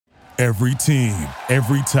Every team,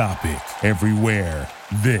 every topic, everywhere.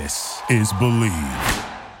 This is Believe.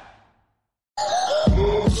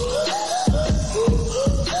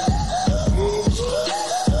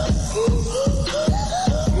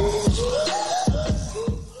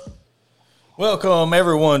 Welcome,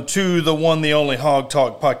 everyone, to the one, the only Hog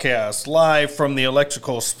Talk podcast, live from the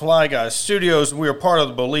Electrical Supply Guys studios. We are part of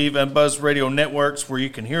the Believe and Buzz Radio networks, where you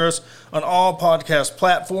can hear us on all podcast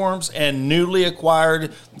platforms and newly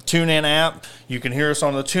acquired TuneIn app. You can hear us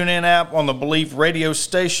on the TuneIn app on the Believe radio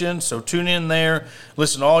station, so tune in there.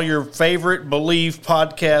 Listen to all your favorite Believe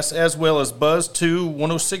podcasts, as well as Buzz 2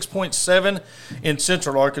 106.7 in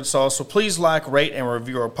Central Arkansas. So please like, rate, and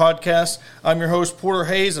review our podcast. I'm your host, Porter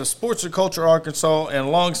Hayes of Sports and Culture Arkansas, and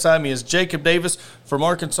alongside me is Jacob Davis from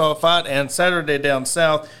Arkansas Fight and Saturday Down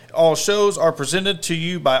South. All shows are presented to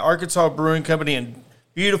you by Arkansas Brewing Company in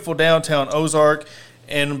beautiful downtown Ozark.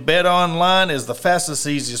 And Bet Online is the fastest,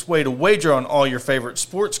 easiest way to wager on all your favorite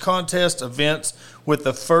sports contests, events with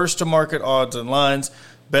the first-to-market odds and lines.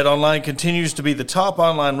 Bet Online continues to be the top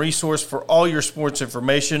online resource for all your sports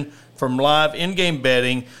information, from live in-game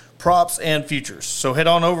betting, props, and futures. So head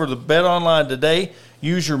on over to Bet Online today.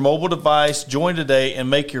 Use your mobile device, join today, and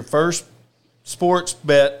make your first sports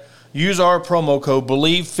bet. Use our promo code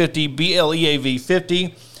BELIEVE50,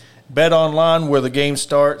 BLEAV50. Bet Online, where the game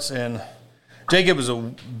starts. And Jacob, was a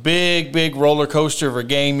big roller coaster of a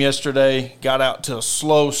game yesterday. Got out to a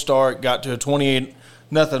slow start, got to a 28-0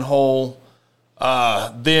 hole.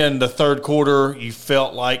 Then the third quarter, you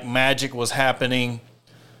felt like magic was happening,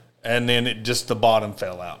 and then the bottom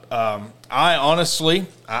fell out.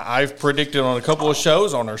 I've predicted on a couple of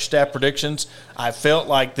shows on our staff predictions. I felt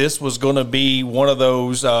like this was going to be one of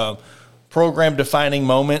those program-defining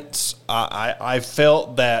moments. I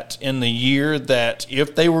felt that in the year that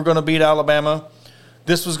if they were going to beat Alabama,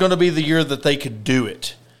 this was going to be the year that they could do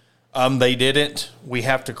it. They didn't. We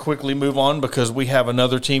have to quickly move on because we have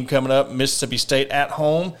another team coming up, Mississippi State at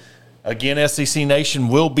home. Again, SEC Nation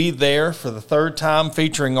will be there for the third time,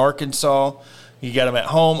 featuring Arkansas. You got them at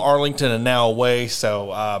home, Arlington, and now away.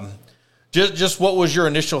 So just what was your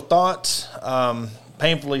initial thoughts,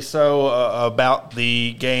 painfully so, about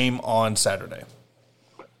the game on Saturday?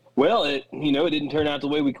 Well, it didn't turn out the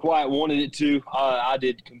way we quite wanted it to. I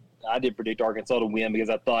did predict Arkansas to win because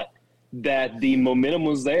I thought that the momentum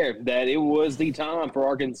was there, that it was the time for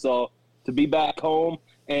Arkansas to be back home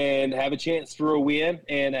and have a chance for a win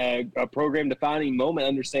and a program-defining moment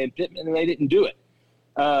under Sam Pittman, and they didn't do it.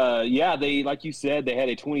 They, like you said, they had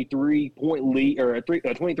a 23-point lead, or a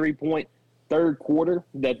 23-point third quarter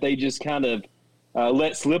that they just kind of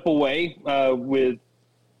let slip away with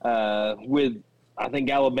I think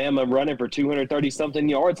Alabama running for 230-something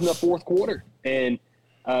yards in the fourth quarter, and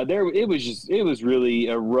it was really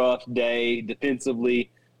a rough day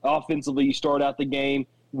defensively. Offensively, you start out the game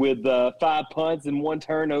with 5 punts and 1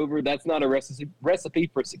 turnover. That's not a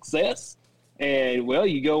recipe for success. And, well,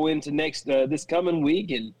 you go into this coming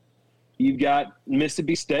week, and you've got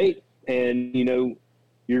Mississippi State, and,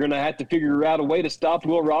 you're going to have to figure out a way to stop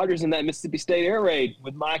Will Rogers in that Mississippi State air raid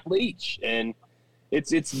with Mike Leach. And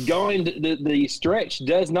it's going – the stretch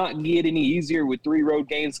does not get any easier with 3 road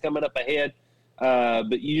games coming up ahead.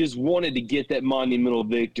 But you just wanted to get that monumental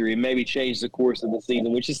victory and maybe change the course of the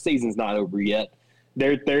season, which the season's not over yet.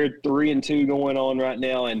 They're 3-2 going on right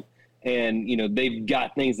now, and they've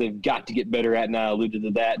got things they've got to get better at, and I alluded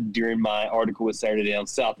to that during my article with Saturday Down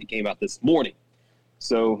South that came out this morning.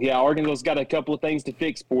 So, yeah, Arkansas's got a couple of things to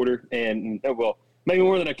fix, Porter, and, well, maybe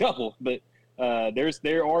more than a couple, but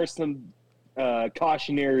there are some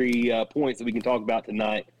cautionary points that we can talk about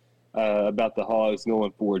tonight about the Hogs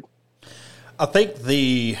going forward. I think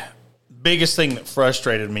the biggest thing that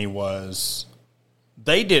frustrated me was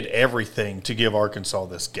they did everything to give Arkansas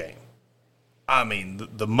this game. I mean,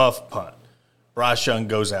 the muff punt. Bryce Young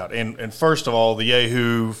goes out. And first of all, the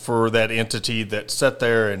yahoo for that entity that sat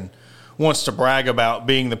there and wants to brag about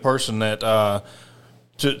being the person that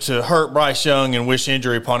to hurt Bryce Young and wish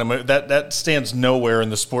injury upon him, that stands nowhere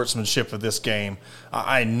in the sportsmanship of this game.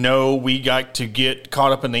 I know we like to get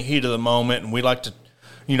caught up in the heat of the moment, and we like to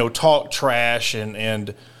talk trash,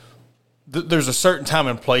 and there's a certain time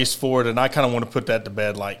and place for it, and I kind of want to put that to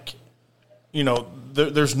bed. Like,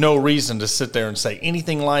 there's no reason to sit there and say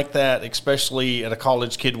anything like that, especially at a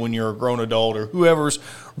college kid when you're a grown adult or whoever's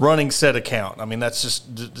running said account. I mean, that's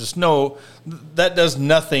just that does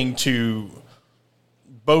nothing to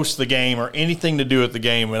boast the game or anything to do with the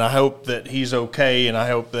game, and I hope that he's okay, and I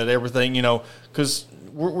hope that everything, because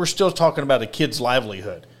we're still talking about a kid's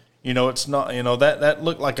livelihood. It's not, that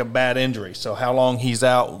looked like a bad injury. So how long he's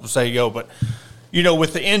out, say go. But,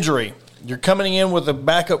 with the injury, You're coming in with a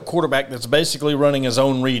backup quarterback that's basically running his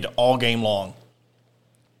own read all game long.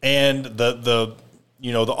 And the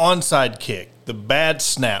onside kick, the bad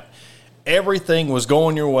snap, everything was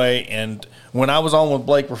going your way. And when I was on with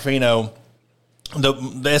Blake Ruffino, the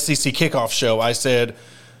SEC kickoff show, I said,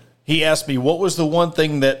 he asked me, what was the one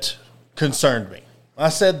thing that concerned me? I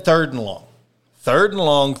said 3rd and long. 3rd and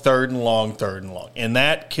long, 3rd and long, 3rd and long. And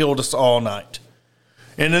that killed us all night.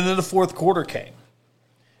 And then the fourth quarter came.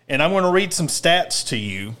 And I'm going to read some stats to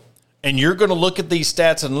you. And you're going to look at these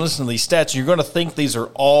stats and listen to these stats. And you're going to think these are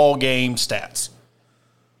all game stats.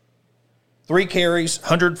 3 carries,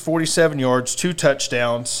 147 yards, 2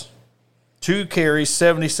 touchdowns. 2 carries,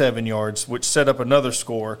 77 yards, which set up another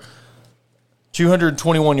score.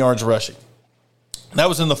 221 yards rushing. That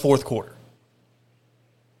was in the fourth quarter.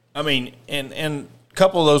 I mean, and a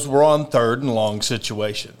couple of those were on 3rd and long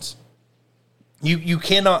situations. You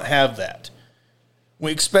cannot have that,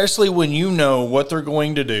 especially when you know what they're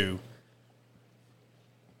going to do.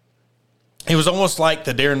 It was almost like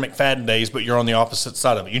the Darren McFadden days, but you're on the opposite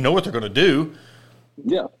side of it. You know what they're going to do.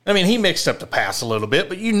 Yeah. I mean, he mixed up the pass a little bit,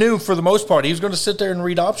 but you knew for the most part he was going to sit there and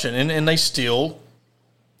read option, and they still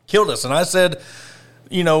killed us. And I said,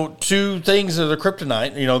 2 things that are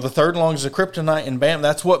kryptonite. The 3rd and long is a kryptonite, and Bama.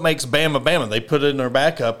 That's what makes Bama Bama. They put it in their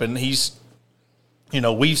backup, and he's,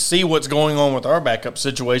 we see what's going on with our backup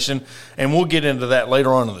situation, and we'll get into that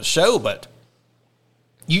later on in the show. But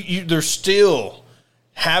they're still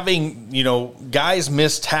having, guys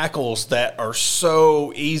miss tackles that are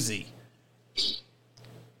so easy.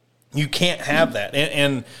 You can't have that.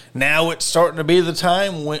 And now it's starting to be the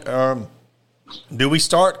time when do we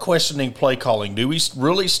start questioning play calling? Do we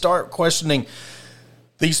really start questioning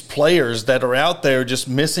these players that are out there just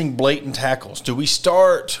missing blatant tackles? Do we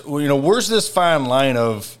start, where's this fine line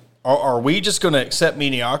of, are we just going to accept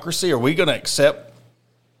mediocrity? Are we going to accept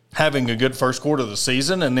having a good first quarter of the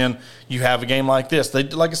season and then you have a game like this?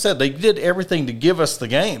 Like I said, they did everything to give us the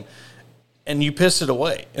game, and you piss it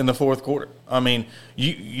away in the fourth quarter. I mean,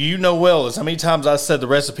 you know well as how many times I said the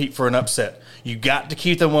recipe for an upset. You got to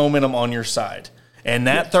keep the momentum on your side. And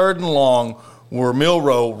that 3rd and long where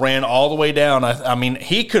Milroe ran all the way down, I mean,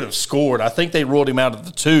 he could have scored. I think they ruled him out of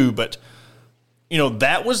the 2, but,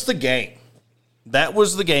 that was the game. That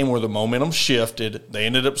was the game where the momentum shifted. They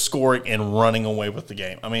ended up scoring and running away with the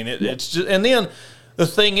game. I mean, it's just – and then the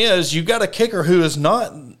thing is, you got a kicker who is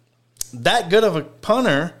not that good of a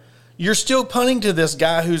punter. You're still punting to this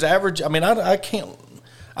guy who's average. I mean, I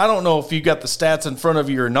don't know if you got the stats in front of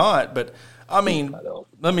you or not, but I mean,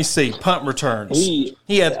 let me see. Punt returns.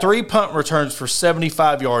 He had 3 punt returns for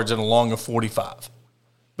 75 yards and a long of 45,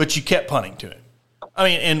 but you kept punting to him. I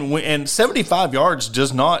mean, and 75 yards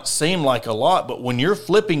does not seem like a lot, but when you're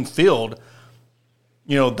flipping field,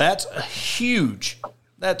 that's huge.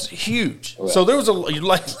 That's huge. Right. So there was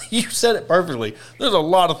like you said it perfectly. There's a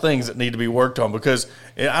lot of things that need to be worked on because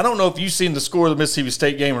I don't know if you've seen the score of the Mississippi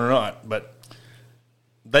State game or not, but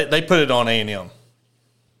they put it on A&M.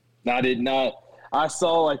 I did not. I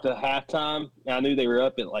saw like the halftime. I knew they were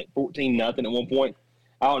up at like 14-0 at one point.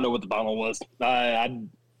 I don't know what the final was. I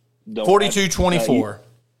don't. 42-24.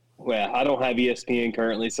 Well, I don't have ESPN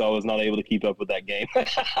currently, so I was not able to keep up with that game.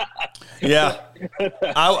 Yeah,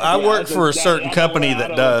 I work for a certain company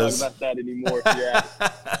that does. I don't want to talk about that anymore. Yeah,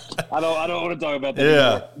 I don't want to talk about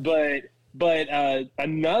that anymore. But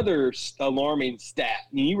another alarming stat.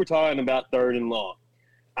 You were talking about 3rd and long.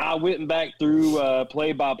 I went back through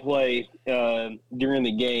play-by-play during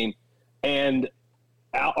the game, and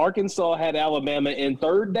Arkansas had Alabama in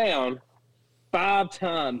 3rd down 5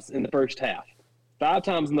 times in the first half. 5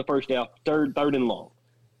 times in the first half, third and long.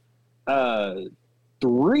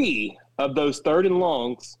 3 of those 3rd and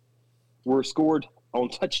longs were scored on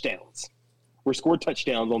touchdowns. Were scored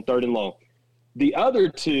touchdowns on 3rd and long. The other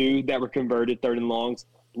 2 that were converted 3rd and longs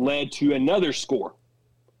led to another score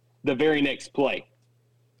the very next play.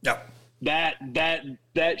 Yeah.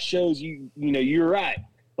 That shows you're right.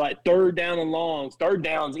 Like 3rd down and longs, 3rd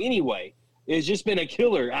downs anyway, it's just been a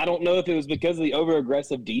killer. I don't know if it was because of the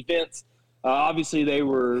over-aggressive defense. Obviously, they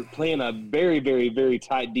were playing a very, very, very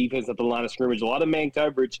tight defense at the line of scrimmage, a lot of man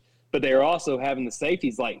coverage, but they were also having the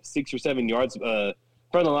safeties like 6 or 7 yards from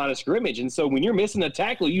the line of scrimmage. And so when you're missing a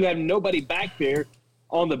tackle, you have nobody back there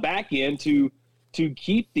on the back end to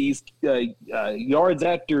keep these yards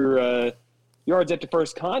after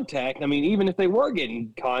first contact. I mean, even if they were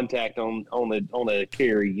getting contact on a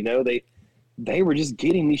carry, they were just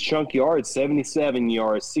getting these chunk yards, 77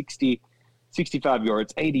 yards, 60 65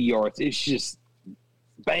 yards, 80 yards. It's just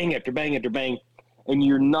bang after bang after bang. And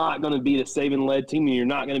you're not going to beat a Saban-led team, and you're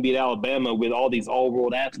not going to beat Alabama with all these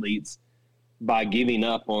all-world athletes by giving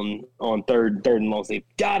up on third and long. They've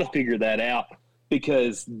got to figure that out,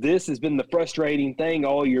 because this has been the frustrating thing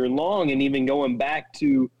all year long. And even going back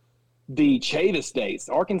to the Chavis days,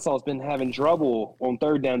 Arkansas has been having trouble on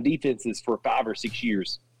third down defenses for 5 or 6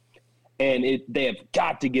 years. And they have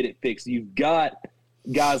got to get it fixed. You've got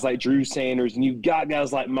guys like Drew Sanders, and you've got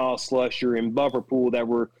guys like Miles Slusher and Bumper Pool that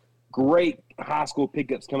were great high school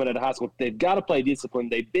pickups coming out of high school. They've got to play discipline.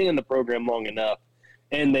 They've been in the program long enough,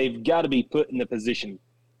 and they've got to be put in the position,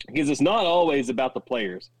 because it's not always about the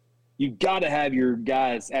players. You've got to have your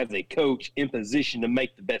guys as a coach in position to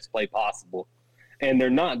make the best play possible, and they're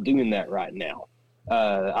not doing that right now.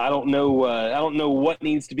 I don't know. I don't know what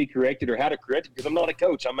needs to be corrected or how to correct it, because I'm not a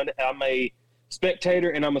coach. I'm a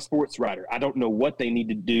spectator and I'm a sports writer. I don't know what they need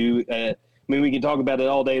to do. I mean, we can talk about it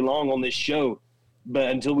all day long on this show, but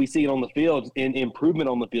until we see it on the field, in improvement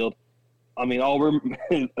on the field, I mean, all we're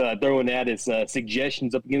throwing at is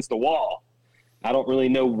suggestions up against the wall. I don't really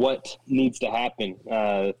know what needs to happen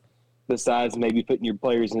besides maybe putting your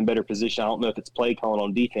players in a better position. I don't know if it's play calling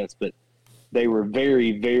on defense, but they were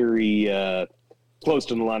very, very close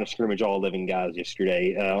to the line of scrimmage, all 11 guys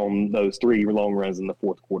yesterday on those 3 long runs in the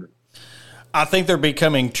fourth quarter. I think they're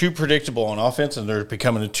becoming too predictable on offense, and they're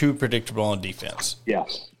becoming too predictable on defense. Yeah.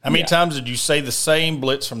 How many times did you say the same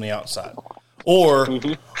blitz from the outside? Or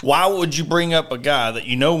why would you bring up a guy that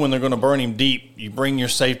you know when they're going to burn him deep, you bring your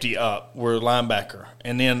safety up, we're a linebacker,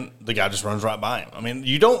 and then the guy just runs right by him? I mean,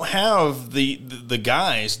 you don't have the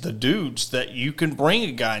guys, the dudes that you can bring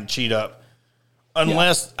a guy and cheat up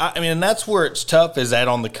unless – I mean, and that's where it's tough. Is that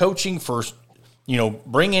on the coaching for,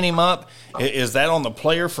 bringing him up? Is that on the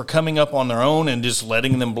player for coming up on their own and just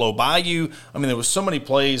letting them blow by you? I mean, there was so many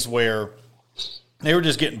plays where they were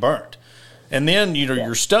just getting burnt. And then,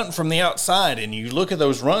 you're stunting from the outside, and you look at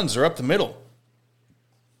those runs, they're up the middle.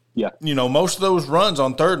 Yeah. Most of those runs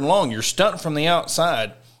on third and long, you're stunting from the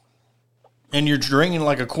outside, and you're bringing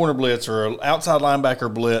like a corner blitz or an outside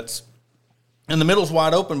linebacker blitz, and the middle's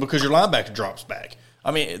wide open because your linebacker drops back.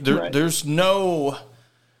 I mean, there's no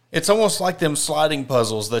 – it's almost like them sliding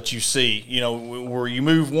puzzles that you see, where you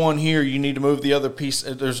move one here, you need to move the other piece.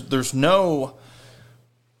 There's no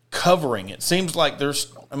covering. It seems like they're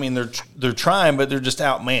trying, but they're just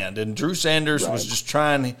outmanned. And Drew Sanders was just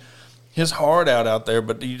trying his heart out there.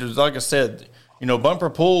 But like I said, Bumper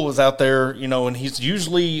Pool was out there, and he's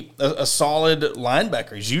usually a solid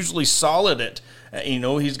linebacker. He's usually solid at,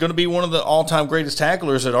 he's going to be one of the all-time greatest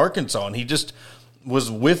tacklers at Arkansas. And he just was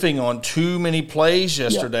whiffing on too many plays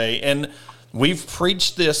yesterday. Yeah. And we've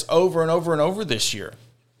preached this over and over and over this year.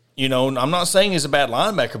 I'm not saying he's a bad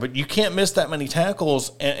linebacker, but you can't miss that many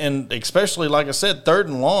tackles, and especially, like I said, third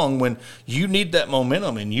and long when you need that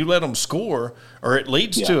momentum and you let them score or it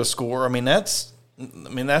leads to a score. I mean, that's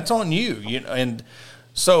on you, And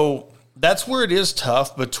so that's where it is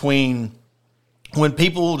tough between when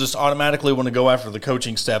people just automatically want to go after the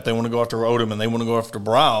coaching staff. They want to go after Odom and they want to go after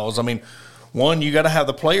Browse. I mean, one, you got to have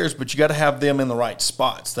the players, but you got to have them in the right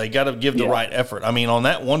spots. They got to give the right effort. I mean, on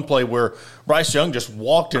that one play where Bryce Young just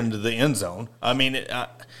walked into the end zone, I mean,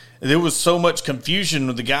 there was so much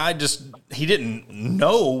confusion. The guy he didn't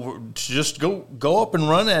know to just go up and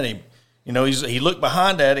run at him. He looked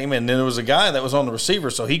behind at him, and then there was a guy that was on the receiver,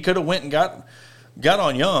 so he could have went and got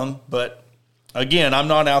on Young, but again, I'm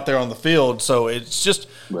not out there on the field, so it's just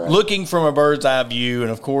looking from a bird's eye view and,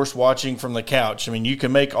 of course, watching from the couch. I mean, you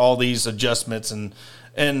can make all these adjustments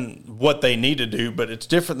and what they need to do, but it's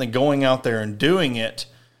different than going out there and doing it.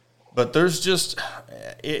 But there's just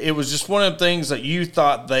 – it was just one of the things that you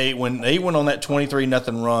thought when they went on that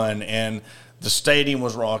 23-0 run and the stadium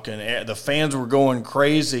was rocking, the fans were going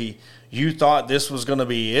crazy, you thought this was going to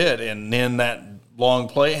be it, and then that – long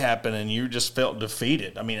play happened and you just felt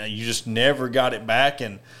defeated. I mean, you just never got it back.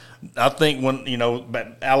 And I think when,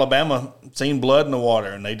 Alabama seen blood in the water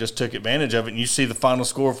and they just took advantage of it, and you see the final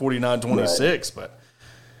score 49-26. But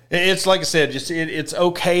it's like I said, just it's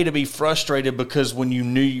okay to be frustrated because when you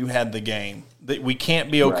knew you had the game, that we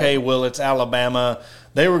can't be okay. Well, it's Alabama.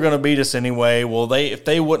 They were going to beat us anyway. Well, if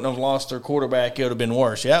they wouldn't have lost their quarterback, it would have been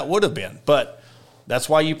worse. Yeah, it would have been. But that's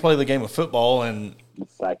why you play the game of football. And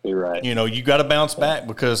exactly right. You got to bounce back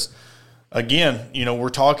because, again, we're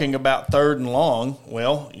talking about third and long.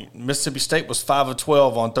 Well, Mississippi State was 5 of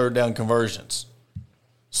 12 on third down conversions.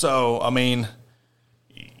 So, I mean,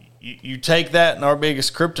 you take that and our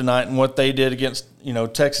biggest kryptonite and what they did against,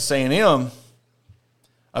 Texas A&M.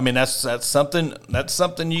 I mean, that's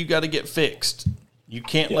something you got to get fixed. You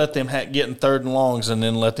can't let them get in third and longs and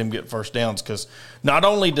then let them get first downs, because not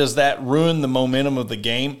only does that ruin the momentum of the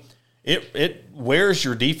game, it wears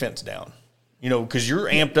your defense down. because you're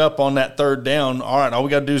amped up on that third down. All right, all we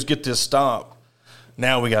got to do is get this stop.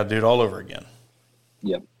 Now we got to do it all over again.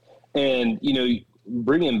 Yep. And,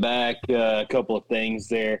 bringing back a couple of things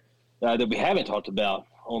there that we haven't talked about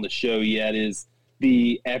on the show yet is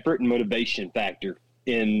the effort and motivation factor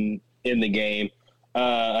in the game.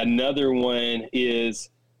 Another one is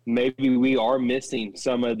maybe we are missing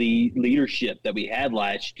some of the leadership that we had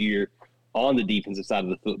last year on the defensive side of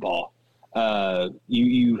the football.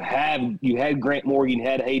 You had Grant Morgan, you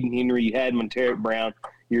had Hayden Henry, you had Monteric Brown.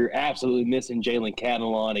 You're absolutely missing Jalen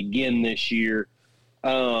Catalon again this year.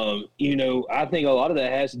 I think a lot of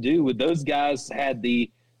that has to do with those guys had the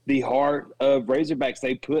heart of Razorbacks.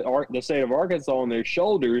 They put the state of Arkansas on their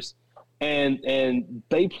shoulders, and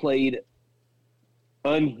they played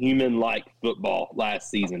unhuman-like football last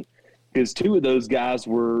season because two of those guys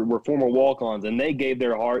were former walk-ons, and they gave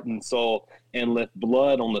their heart and soul and left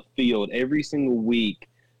blood on the field every single week.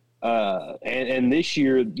 And this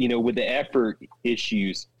year, with the effort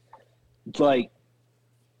issues,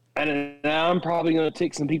 and I'm probably going to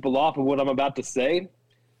tick some people off of what I'm about to say,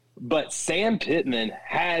 but Sam Pittman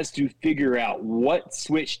has to figure out what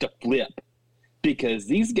switch to flip because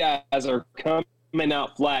these guys are coming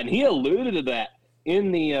out flat. And he alluded to that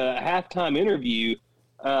in the halftime interview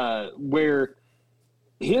where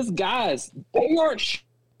his guys, they aren't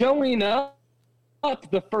showing up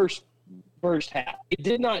the first half. It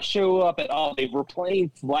did not show up at all. They were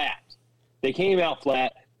playing flat. They came out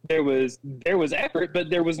flat. There was effort, but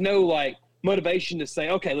there was no motivation to say,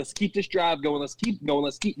 okay, let's keep this drive going. Let's keep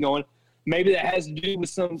going. Maybe that has to do with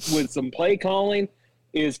some play calling.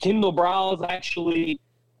 Is Kendall Briles actually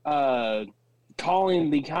calling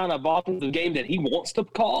the kind of offensive game that he wants to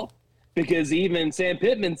call? Because even Sam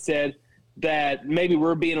Pittman said that maybe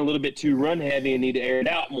we're being a little bit too run heavy and need to air it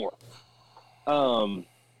out more.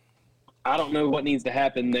 I don't know what needs to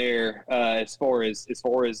happen there as far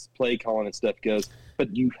as play calling and stuff goes,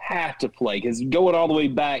 but you have to play because going all the way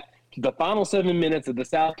back to the final 7 minutes of the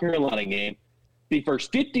South Carolina game, the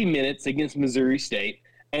first 50 minutes against Missouri State,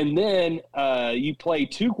 and then you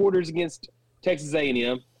played 2 quarters against Texas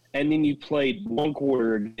A&M, and then you played 1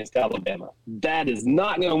 quarter against Alabama. That is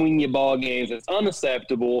not going to win you ball games. It's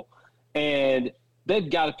unacceptable, and they've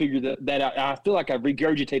got to figure that out. I feel like I've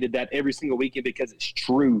regurgitated that every single weekend because it's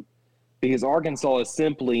true. Because Arkansas is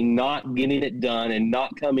simply not getting it done and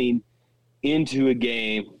not coming into a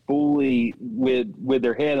game fully with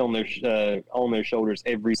their head on their shoulders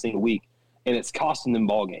every single week, and it's costing them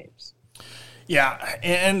ball games. Yeah,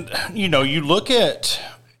 and you look at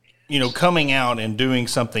coming out and doing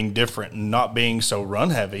something different and not being so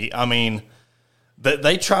run heavy. I mean,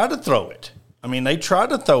 they try to throw it. They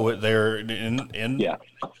tried to throw it there, and yeah.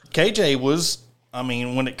 KJ was.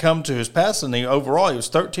 When it comes to his passing, overall, he was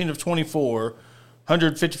 13 of 24,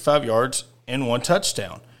 155 yards, and 1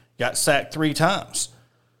 touchdown. Got sacked 3 times.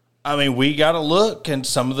 We got to look and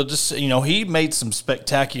some of the, he made some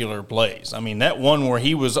spectacular plays. That one where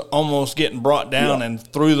he was almost getting brought down and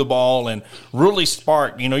threw the ball and really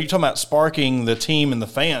sparked, you're talking about sparking the team and the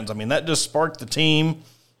fans. That just sparked the team.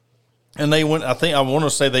 And they went, I want to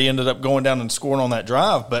say they ended up going down and scoring on that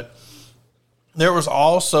drive, but there was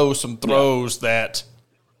also some throws that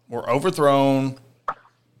were overthrown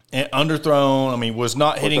and underthrown. Was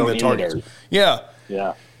not hitting the target. Yeah.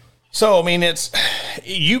 Yeah. So, here's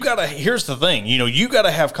the thing, you got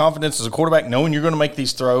to have confidence as a quarterback knowing you're going to make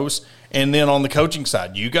these throws. And then on the coaching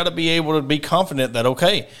side, you got to be able to be confident that,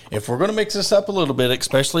 okay, if we're going to mix this up a little bit,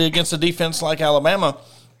 especially against a defense like Alabama,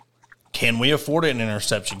 can we afford an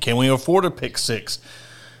interception? Can we afford a pick six?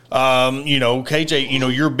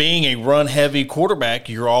 KJ, you're being a run-heavy quarterback.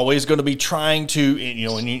 You're always going to be trying to, in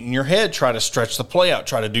your head, try to stretch the play out,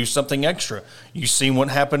 try to do something extra. You've seen what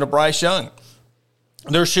happened to Bryce Young.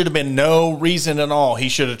 There should have been no reason at all. He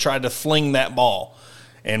should have tried to fling that ball.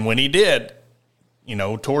 And when he did,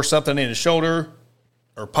 tore something in his shoulder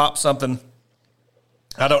or popped something.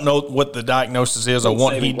 I don't know what the diagnosis is or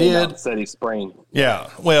what he did. Said he sprained. Yeah.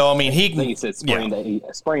 Well, I think he said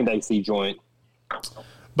sprained AC joint.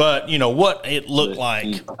 But, what it looked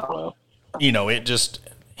like, but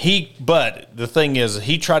the thing is,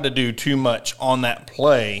 he tried to do too much on that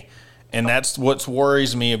play, and that's what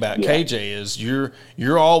worries me about KJ is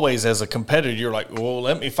you're always, as a competitor, you're like, well,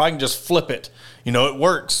 if I can just flip it, it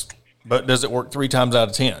works, but does it work 3 times out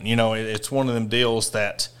of 10? It's one of them deals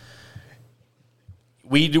that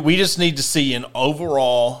we just need to see an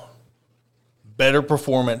overall better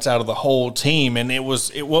performance out of the whole team. And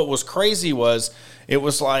what was crazy was it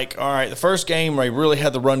was like, all right, the first game they really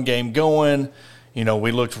had the run game going.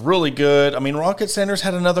 We looked really good. Rocket Center's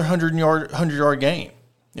had another 100-yard game.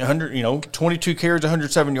 22 carries,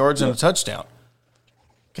 107 yards, and a touchdown.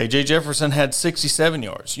 KJ Jefferson had 67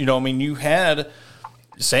 yards. You had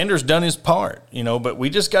Sanders done his part, but we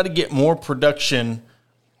just got to get more production,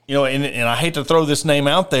 and I hate to throw this name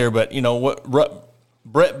out there, but, what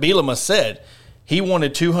Brett Bielema said, he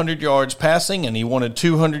wanted 200 yards passing and he wanted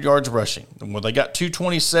 200 yards rushing. Well, they got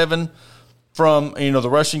 227 from, the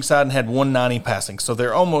rushing side and had 190 passing. So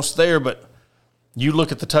they're almost there, but you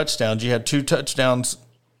look at the touchdowns, you had 2 touchdowns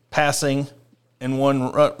passing and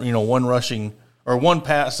one rushing, or 1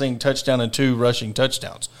 passing touchdown and 2 rushing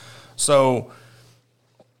touchdowns. So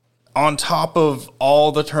on top of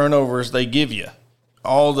all the turnovers they give you,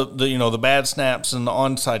 all the bad snaps and the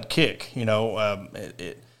onside kick,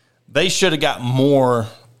 they should have got more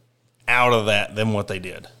out of that than what they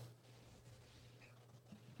did.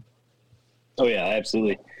 Oh yeah,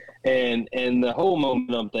 absolutely. And the whole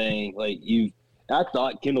momentum thing, I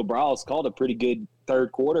thought Kendall Briles called a pretty good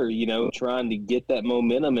third quarter, trying to get that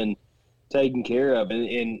momentum and taken care of.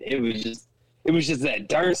 And it was just that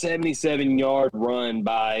darn 77-yard run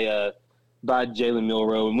by Jalen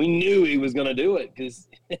Milroe, and we knew he was going to do it because.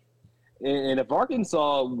 And if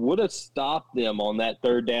Arkansas would have stopped them on that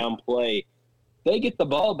third down play, they get the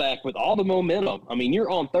ball back with all the momentum.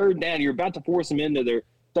 You're on third down. You're about to force them into their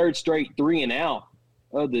third straight 3-and-out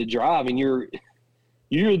of the drive, and you're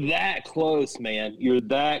that close, man. You're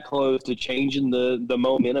that close to changing the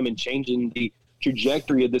momentum and changing the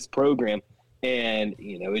trajectory of this program. And,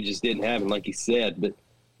 it just didn't happen, like you said. But,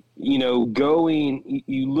 you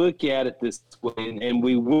look at it this way, and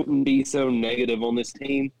we wouldn't be so negative on this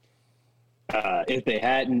team if they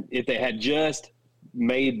had just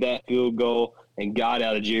made that field goal and got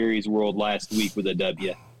out of Jerry's world last week with a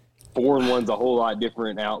W. 4-1's a whole lot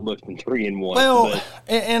different outlook than 3-1. Well,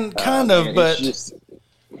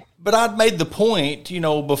 but I'd made the point,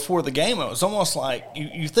 before the game. It was almost like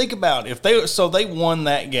you think about if they won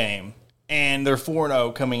that game and they're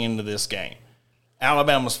 4-0 coming into this game.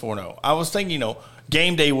 Alabama's 4-0. I was thinking,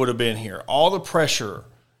 game day would have been here. All the pressure,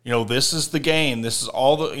 this is the game. This is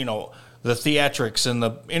all the theatrics and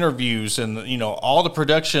the interviews and, all the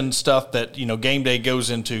production stuff that, game day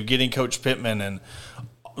goes into getting Coach Pittman and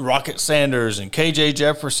Rocket Sanders and KJ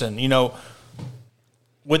Jefferson,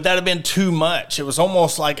 would that have been too much? It was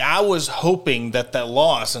almost like I was hoping that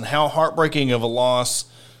loss and how heartbreaking of a loss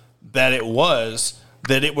that it was,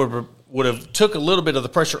 that it would have took a little bit of the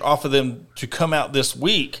pressure off of them to come out this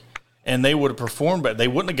week and they would have performed, but they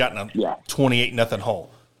wouldn't have gotten a 28-0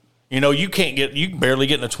 hole. You barely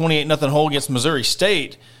get in a 28-0 hole against Missouri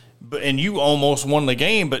State, and you almost won the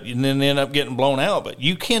game, but you then end up getting blown out. But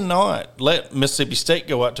you cannot let Mississippi State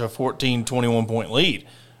go out to a 14, 21-point lead,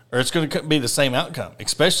 or it's going to be the same outcome,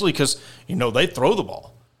 especially because, they throw the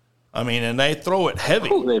ball. And they throw it heavy.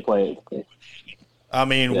 They play it.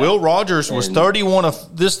 Will Rogers was 31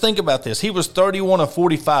 of – just think about this. He was 31 of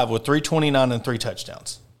 45 with 329 and 3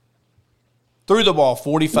 touchdowns. Threw the ball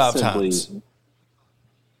 45 times.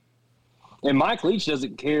 And Mike Leach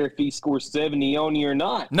doesn't care if he scores 70 on you or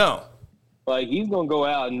not. No. He's going to go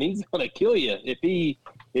out and he's going to kill you. If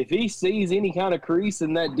he sees any kind of crease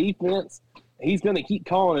in that defense, he's going to keep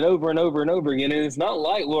calling it over and over and over again. And it's not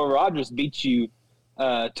like Will Rogers beats you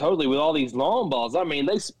totally with all these long balls.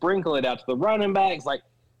 They sprinkle it out to the running backs,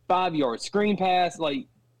 5-yard screen pass,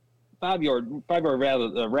 5-yard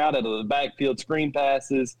route out of the backfield screen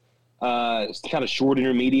passes, kind of short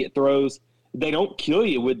intermediate throws. They don't kill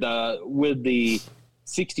you with the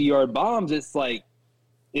 60-yard bombs. It's like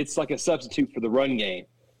a substitute for the run game.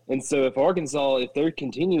 And so if they're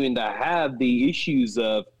continuing to have the issues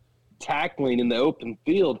of tackling in the open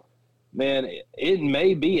field, man, it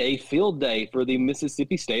may be a field day for the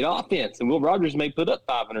Mississippi State offense, and Will Rogers may put up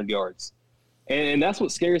 500 yards. And that's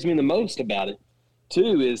what scares me the most about it,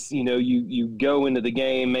 too, is, you go into the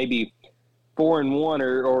game maybe 4-1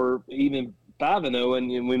 or even 5-0,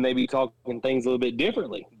 and we may be talking things a little bit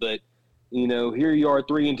differently. But, here you are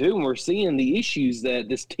 3-2, and we're seeing the issues that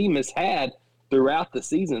this team has had throughout the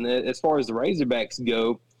season as far as the Razorbacks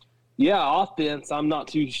go. Yeah, offense, I'm not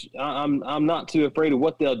too afraid of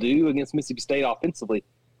what they'll do against Mississippi State offensively.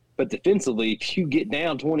 But defensively, if you get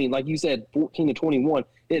down 20, like you said, 14-21,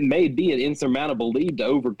 it may be an insurmountable lead to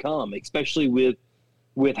overcome, especially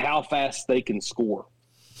with how fast they can score.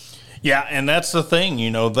 Yeah, and that's the thing.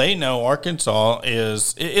 They know Arkansas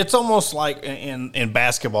is – it's almost like in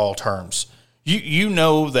basketball terms. You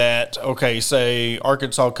know that, okay, say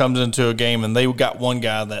Arkansas comes into a game and they got one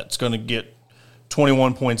guy that's going to get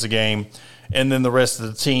 21 points a game, and then the rest of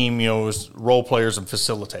the team, is role players and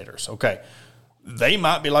facilitators. Okay, they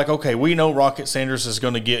might be like, okay, we know Rocket Sanders is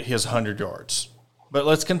going to get his 100 yards. but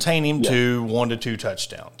let's contain him to 1 to 2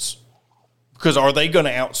 touchdowns. Because are they going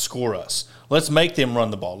to outscore us? Let's make them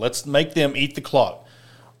run the ball. Let's make them eat the clock.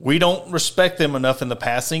 We don't respect them enough in the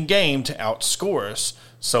passing game to outscore us.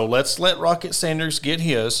 So let's let Rocket Sanders get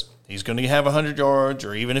his. He's going to have 100 yards,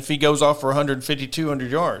 or even if he goes off for 150,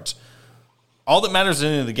 200 yards. All that matters at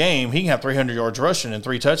the end of the game, he can have 300 yards rushing and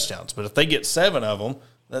 3 touchdowns. But if they get 7 of them,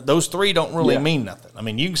 those 3 don't really mean nothing. I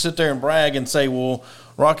mean, you can sit there and brag and say, well,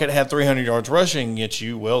 Rocket had 300 yards rushing against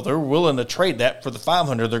you. Well, they're willing to trade that for the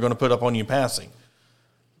 500 they're going to put up on you passing.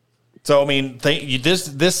 So, I mean,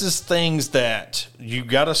 this is things that you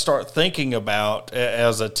got to start thinking about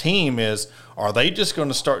as a team is, are they just going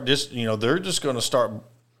to start they're just going to start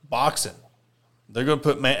boxing. They're going to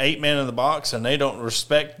put 8 men in the box, and they don't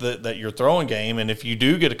respect that your throwing game. And if you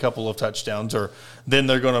do get a couple of touchdowns, then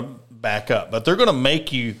they're going to back up. But they're going to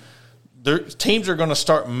make you – teams are going to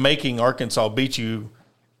start making Arkansas beat you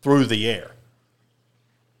through the air.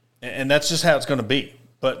 And that's just how it's going to be.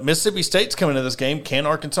 But Mississippi State's coming into this game. Can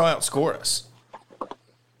Arkansas outscore us?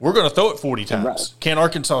 We're going to throw it 40 times. Right. Can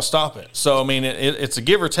Arkansas stop it? So, I mean, it's a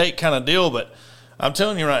give or take kind of deal. But I'm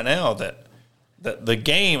telling you right now that the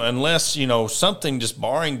game, unless, something just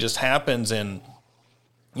barring just happens, and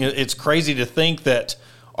it's crazy to think that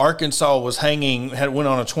Arkansas went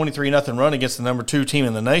on a 23-0 run against the number 2 team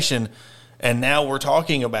in the nation, and now we're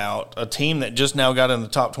talking about a team that just now got in the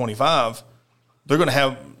top 25. They're going to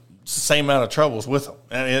have the same amount of troubles with them.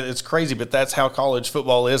 And it's crazy, but that's how college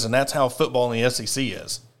football is, and that's how football in the SEC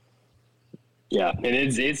is. Yeah, and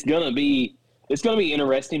it's going to be an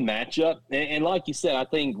interesting matchup. And like you said, I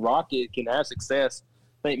think Rocket can have success.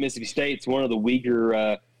 I think Mississippi State's one of the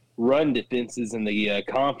weaker run defenses in the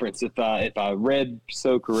conference. If I read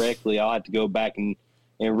so correctly, I'll have to go back and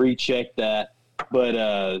recheck that.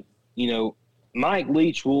 But Mike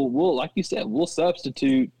Leach will like you said, will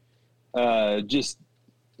substitute just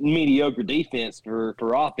mediocre defense for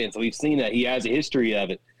offense. We've seen that. He has a history of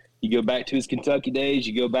it. You go back to his Kentucky days,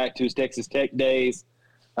 you go back to his Texas Tech days,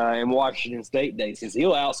 and Washington State days. Because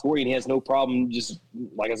he'll outscore you, and he has no problem just,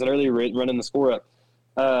 like I said earlier, running the score up.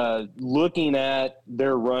 Looking at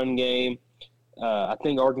their run game, I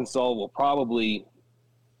think Arkansas will probably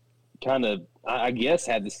kind of, I guess,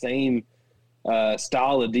 have the same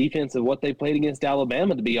style of defense of what they played against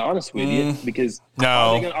Alabama. To be honest with you, because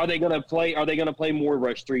are they going to play more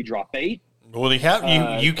rush 3, drop 8? Well, they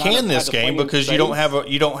have you can this game because you don't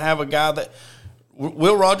have a guy that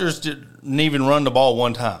Will Rogers didn't even run the ball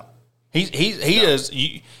one time. He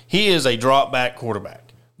is a drop back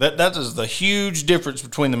quarterback. That is the huge difference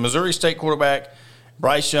between the Missouri State quarterback,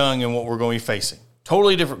 Bryce Young, and what we're going to be facing.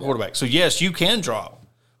 Totally different quarterback. So yes, you can drop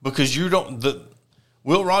because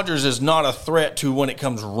Will Rogers is not a threat to when it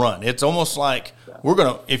comes to run. It's almost like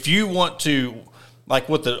if you want to, like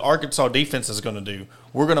what the Arkansas defense is going to do,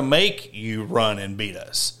 we're going to make you run and beat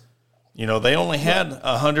us. They only had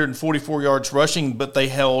 144 yards rushing, but they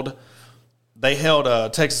held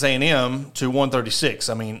Texas A&M to 136.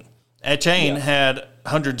 I mean, Etienne had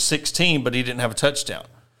 116, but he didn't have a touchdown.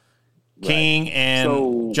 Right. King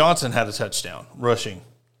and Johnson had a touchdown rushing.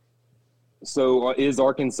 So is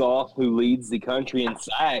Arkansas, who leads the country in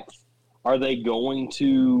sacks, are they going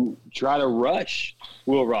to try to rush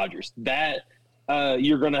Will Rogers? That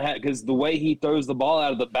you're going to have, because the way he throws the ball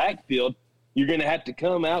out of the backfield, you're going to have to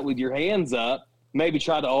come out with your hands up, maybe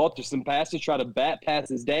try to alter some passes, try to bat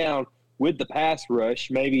passes down with the pass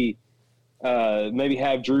rush, maybe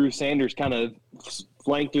have Drew Sanders kind of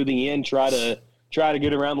flank through the end, try to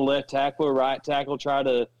get around the left tackle or right tackle, try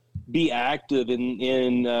to be active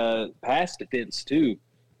in pass defense too.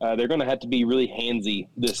 They're going to have to be really handsy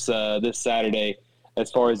this Saturday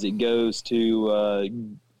as far as it goes to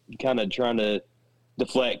kind of trying to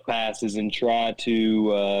deflect passes and try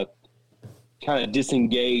to kind of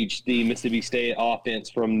disengage the Mississippi State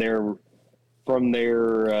offense from their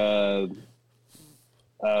mojo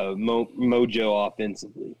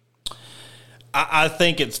offensively. I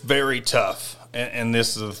think it's very tough, and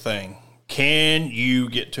this is the thing. Can you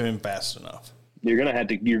get to him fast enough? You're gonna have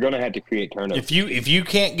to create turnovers. If you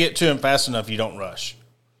can't get to him fast enough, you don't rush.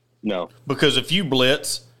 No, because if you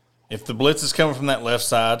blitz, if the blitz is coming from that left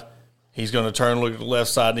side, he's going to turn, look at the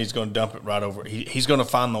left side, and he's going to dump it right over. He's going to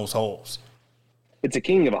find those holes. It's a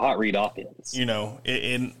king of a hot read offense.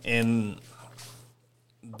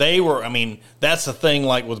 They were. I mean, that's the thing.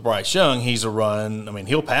 Like with Bryce Young, he's a run. I mean,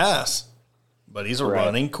 he'll pass, but he's a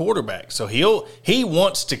running quarterback. So he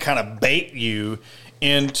wants to kind of bait you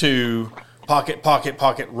into pocket,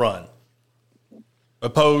 run.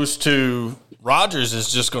 Opposed to Rodgers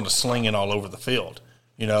is just going to sling it all over the field.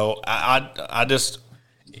 I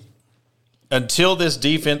until this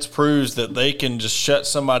defense proves that they can just shut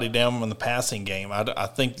somebody down in the passing game, I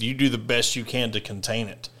think you do the best you can to contain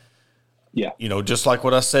it. Yeah. Just like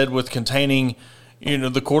what I said with containing,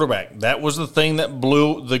 the quarterback. That was the thing that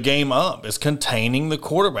blew the game up, is containing the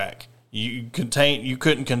quarterback. You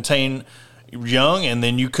couldn't contain Young, and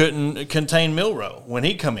then you couldn't contain Milroe when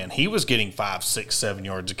he come in. He was getting 5, 6, 7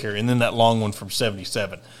 yards a carry, and then that long one from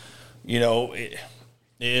 77.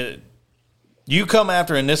 You come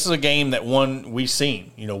after, and this is a game that we've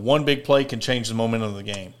seen. One big play can change the momentum of the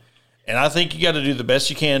game. And I think you got to do the best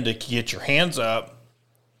you can to get your hands up,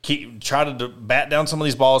 try to bat down some of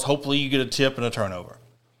these balls. Hopefully you get a tip and a turnover.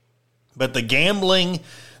 But the gambling,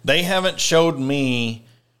 they haven't showed me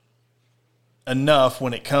enough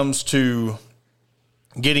when it comes to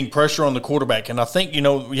getting pressure on the quarterback. And I think,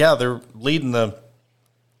 they're leading the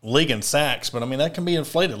league in sacks, but that can be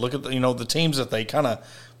inflated. Look at the teams that they kind of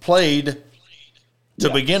played to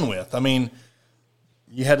begin with.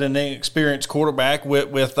 You had an inexperienced quarterback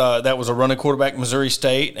with that was a running quarterback, Missouri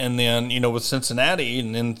State, and then, with Cincinnati,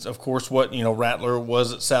 and then, of course, what, Rattler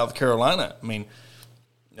was at South Carolina.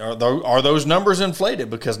 Are those numbers inflated?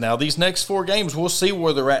 Because now these next 4 games, we'll see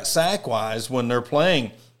where they're at sack-wise when they're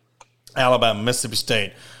playing Alabama, Mississippi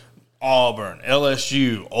State, Auburn,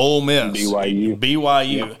 LSU, Ole Miss,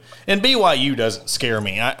 BYU. And BYU doesn't scare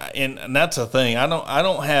me. And that's the thing. I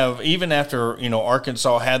don't have, even after,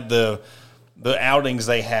 Arkansas had the outings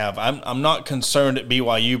they have, I'm not concerned at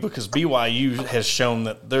BYU, because BYU has shown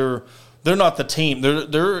that they're not the team.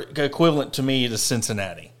 They're equivalent to me to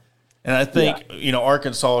Cincinnati. And I think,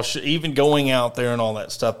 Arkansas, even going out there and all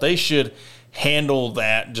that stuff, they should handle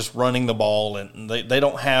that, just running the ball. And they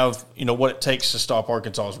don't have, what it takes to stop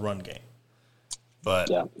Arkansas's run game. But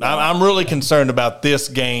I'm really concerned about this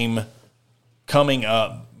game coming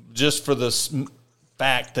up, just for the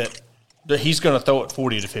fact that he's going to throw it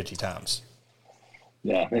 40 to 50 times.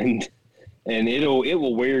 Yeah, and it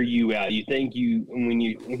will wear you out. You think when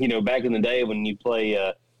you back in the day when you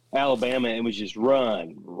play Alabama, it was just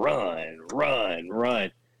run.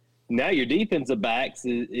 Now your defensive backs,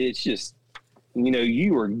 it's just,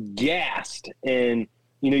 you are gassed. And,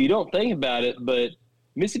 you don't think about it, but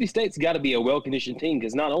Mississippi State's got to be a well-conditioned team,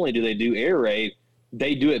 because not only do they do air raid,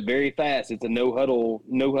 they do it very fast. It's a no-huddle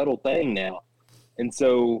thing now. And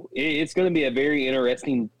so it's going to be a very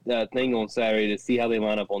interesting thing on Saturday to see how they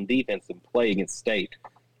line up on defense and play against State.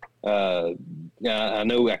 I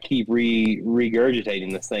know I keep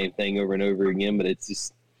regurgitating the same thing over and over again, but it's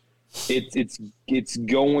just you're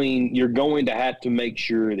going to have to make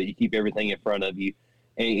sure that you keep everything in front of you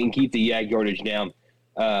and keep the YAC yardage down.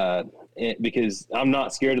 Because I'm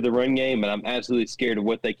not scared of the run game, but I'm absolutely scared of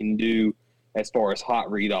what they can do as far as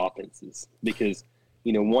hot read offenses. Because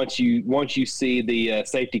once you see the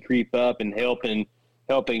safety creep up and helping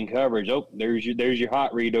coverage, there's your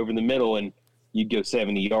hot read over the middle, and you go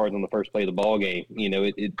 70 yards on the first play of the ball game,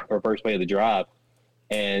 or first play of the drive,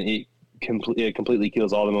 and it completely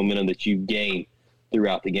kills all the momentum that you gain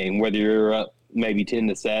throughout the game. Whether you're up maybe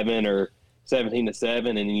 10-7 or 17-7,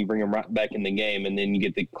 and then you bring them right back in the game, and then you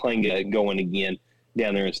get the clang going again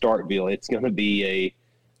down there in Starkville. It's going to be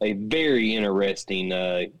a very interesting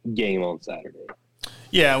game on Saturday.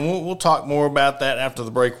 Yeah, and we'll talk more about that after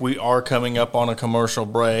the break. We are coming up on a commercial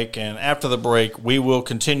break, and after the break, we will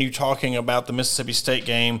continue talking about the Mississippi State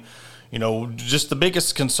game. Just the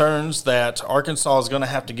biggest concerns that Arkansas is going to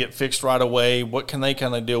have to get fixed right away. What can they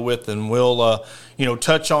kind of deal with? And we'll,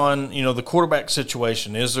 touch on, the quarterback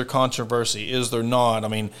situation. Is there controversy? Is there not?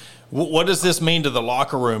 What does this mean to the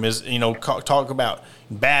locker room? Is, talk about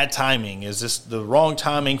bad timing. Is this the wrong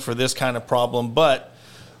timing for this kind of problem? But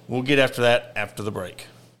we'll get after that after the break.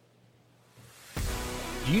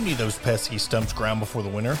 Do you need those pesky stumps ground before the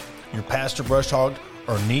winter? Your pasture brush hogged,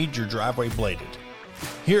 or need your driveway bladed?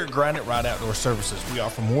 Here at Grind It Right Outdoor Services, we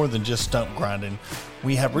offer more than just stump grinding.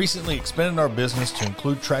 We have recently expanded our business to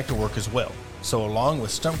include tractor work as well. So along with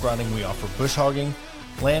stump grinding, we offer bush hogging,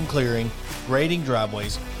 land clearing, grading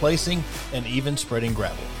driveways, placing, and even spreading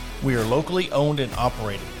gravel. We are locally owned and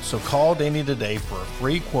operated, so call Danny today for a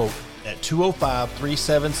free quote at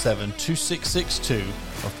 205-377-2662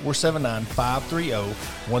 or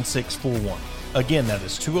 479-530-1641. Again, that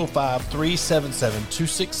is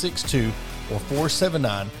 205-377-2662 or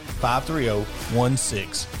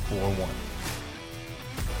 479-530-1641.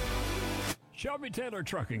 Shelby Taylor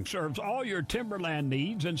Trucking serves all your timberland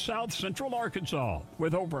needs in South Central Arkansas.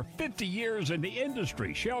 With over 50 years in the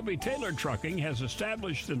industry, Shelby Taylor Trucking has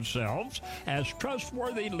established themselves as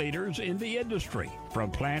trustworthy leaders in the industry.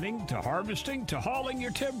 From planting to harvesting to hauling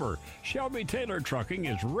your timber, Shelby Taylor Trucking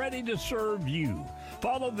is ready to serve you.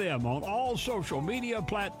 Follow them on all social media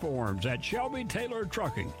platforms at Shelby Taylor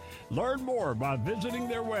Trucking. Learn more by visiting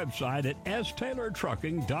their website at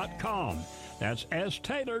staylortrucking.com. That's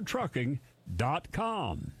staylortrucking.com.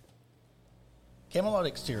 Camelot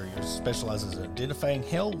Exteriors specializes in identifying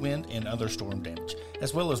hail, wind, and other storm damage,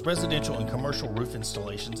 as well as residential and commercial roof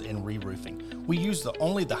installations and re-roofing. We use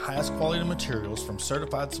only the highest quality materials from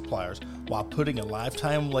certified suppliers while putting a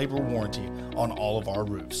lifetime labor warranty on all of our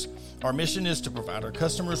roofs. Our mission is to provide our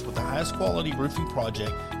customers with the highest quality roofing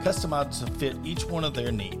project customized to fit each one of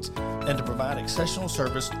their needs and to provide exceptional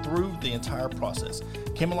service through the entire process.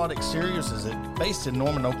 Camelot Exteriors is based in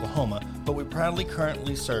Norman, Oklahoma, but we proudly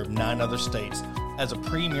currently serve 9 other states as a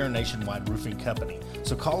premier nationwide roofing company.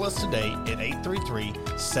 So call us today at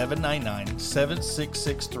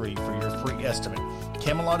 833-799-7663 for your free estimate.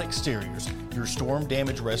 Camelot Exteriors, your storm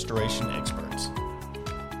damage restoration experts.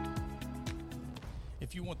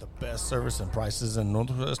 If you want the best service and prices in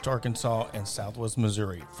Northwest Arkansas and Southwest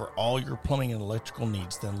Missouri for all your plumbing and electrical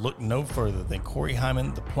needs, then look no further than Corey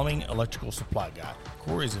Hyman, the plumbing electrical supply guy.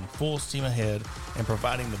 Corey is in full steam ahead and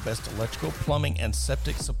providing the best electrical, plumbing, and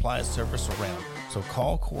septic supply service around. So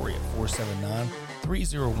call Corey at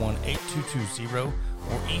 479-301-8220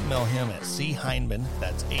 or email him at chindman,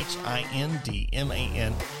 that's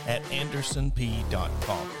HINDMAN, at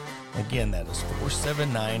andersonp.com. Again, that is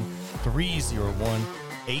 479-301-8220.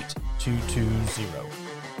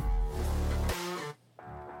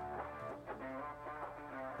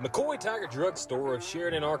 McCoy Tiger Drug Store of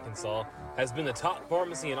Sheridan, Arkansas has been the top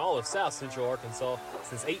pharmacy in all of South Central Arkansas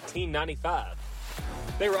since 1895.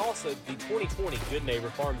 They were also the 2020 Good Neighbor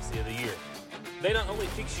Pharmacy of the Year. They not only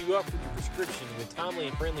fix you up with your prescription with timely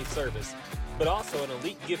and friendly service, but also an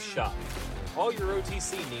elite gift shop. All your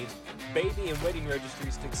OTC needs, baby and wedding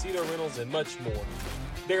registries, tuxedo rentals, and much more.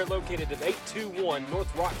 They're located at 821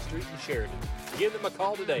 North Rock Street in Sheridan. Give them a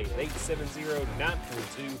call today at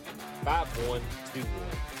 870-942-5121.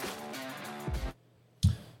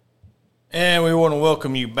 And we want to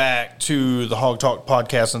welcome you back to the Hog Talk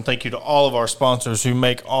podcast, and thank you to all of our sponsors who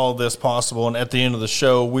make all this possible. And at the end of the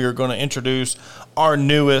show, we are going to introduce our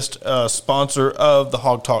newest sponsor of the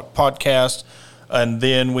Hog Talk podcast. And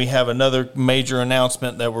then we have another major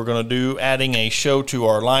announcement that we're going to do, adding a show to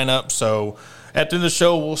our lineup. So at the end of the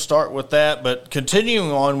show, we'll start with that. But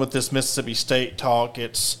continuing on with this Mississippi State talk,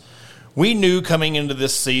 we knew coming into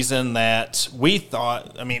this season that we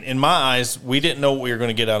thought, in my eyes, we didn't know what we were going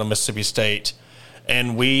to get out of Mississippi State.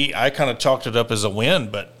 And I kind of chalked it up as a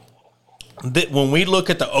win. But when we look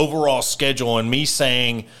at the overall schedule and me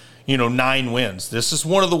saying, 9 wins, this is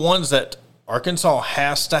one of the ones that Arkansas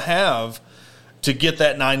has to have to get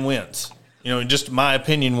that 9 wins. In just my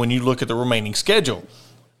opinion, when you look at the remaining schedule.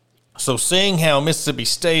 So seeing how Mississippi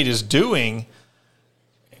State is doing,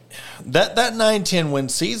 that 9-10 win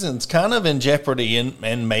season's kind of in jeopardy,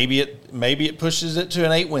 and maybe it pushes it to an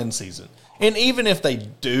 8-win season. And even if they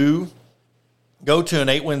do go to an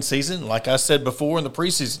 8-win season, like I said before in the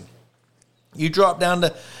preseason, you drop down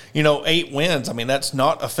to 8 wins. That's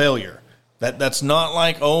not a failure. That's not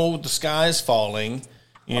like, oh, the sky's falling.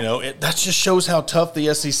 That just shows how tough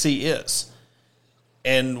the SEC is.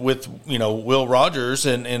 And with Will Rogers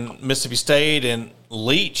and Mississippi State and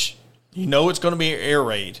Leach, it's going to be an air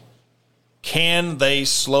raid. Can they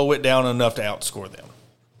slow it down enough to outscore them?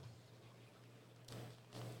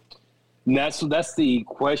 And that's the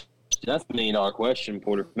question. That's the $1 million question,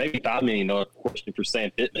 Porter. Maybe $5 million question for Sam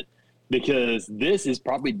Pittman, because this is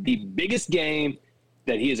probably the biggest game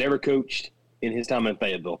that he has ever coached in his time in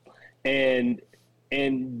Fayetteville, and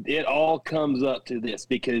it all comes up to this,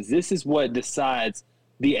 because this is what decides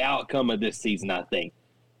the outcome of this season, I think,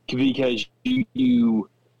 because you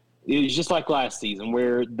it was just like last season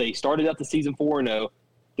where they started out the season 4-0,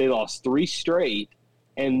 they lost 3 straight,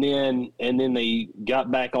 and then they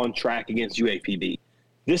got back on track against UAPB.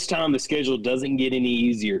 This time the schedule doesn't get any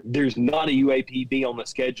easier. There's not a UAPB on the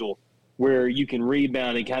schedule where you can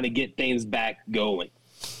rebound and kind of get things back going.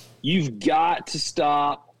 You've got to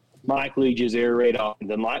stop Mike Leach's air raid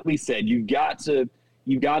offense. And like we said, you've got to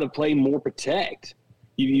play more protect.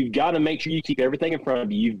 You've got to make sure you keep everything in front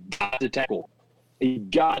of you. You've got to tackle.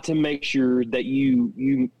 You've got to make sure that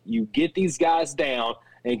you get these guys down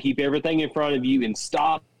and keep everything in front of you and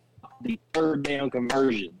stop the third down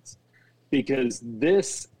conversions, because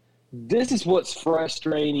this this is what's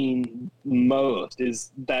frustrating most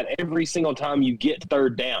is that every single time you get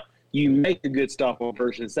third down, you make a good stop on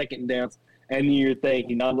first and second downs, and you're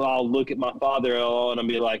thinking, I'll look at my father-in-law and I'll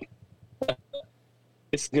be like,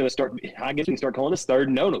 it's going to start – I guess we can start calling this third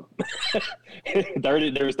and no.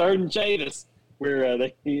 There was third and Chavis where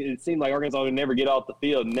it seemed like Arkansas would never get off the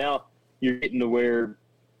field. Now you're getting to where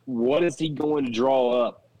what is he going to draw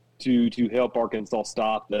up to help Arkansas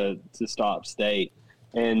stop State?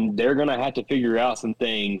 And they're going to have to figure out some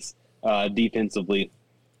things defensively.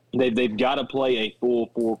 They've got to play a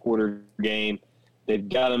full four-quarter game. They've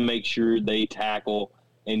got to make sure they tackle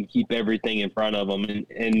and keep everything in front of them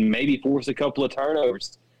and maybe force a couple of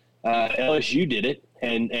turnovers. LSU did it,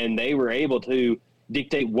 and they were able to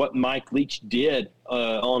dictate what Mike Leach did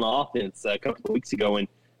on offense a couple of weeks ago. And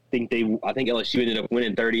I think LSU ended up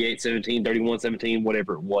winning 38-17, 31-17,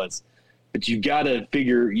 whatever it was. But you got to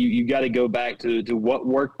figure you got to go back to what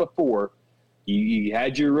worked before. You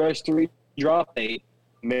had your rush 3, drop 8.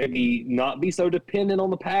 Maybe not be so dependent on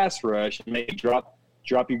the pass rush. Maybe drop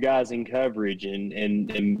your guys in coverage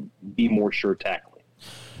and be more sure tackling.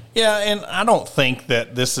 Yeah, and I don't think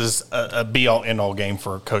that this is a be-all, end-all game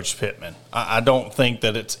for Coach Pittman. I don't think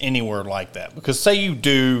that it's anywhere like that. Because say you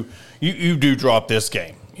do drop this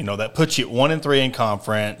game, that puts you at 1-3 in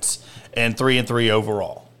conference and 3-3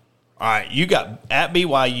 overall. All right, you got at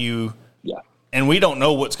BYU, yeah, and we don't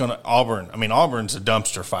know what's going to Auburn. I mean, Auburn's a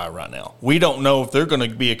dumpster fire right now. We don't know if they're going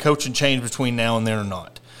to be a coaching change between now and then or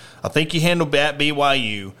not. I think you handle at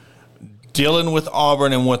BYU, dealing with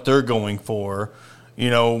Auburn and what they're going for.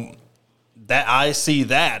 That I see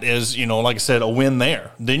that as like I said, a win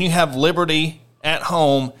there. Then you have Liberty at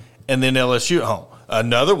home, and then LSU at home.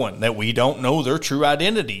 Another one that we don't know their true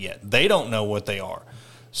identity yet. They don't know what they are.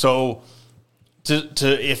 So.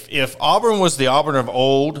 If Auburn was the Auburn of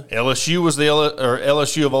old, LSU was the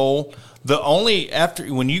LSU of old.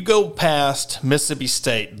 When you go past Mississippi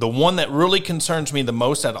State, the one that really concerns me the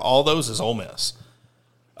most out of all those is Ole Miss.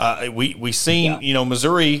 We seen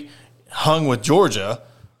Missouri hung with Georgia.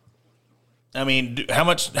 I mean, how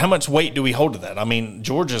much weight do we hold to that? I mean,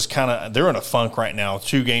 Georgia's they're in a funk right now.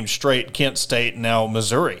 2 games straight, Kent State, now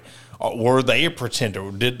Missouri. Were they a pretender?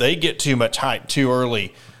 Did they get too much hype too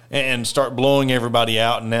early and start blowing everybody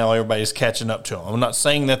out, and now everybody's catching up to them? I'm not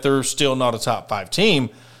saying that they're still not a top 5 team,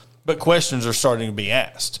 but questions are starting to be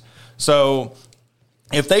asked. So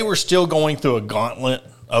if they were still going through a gauntlet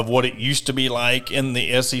of what it used to be like in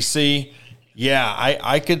the SEC, yeah,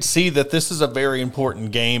 I could see that this is a very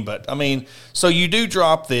important game. But, I mean, so you do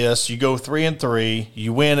drop this, you go 3-3,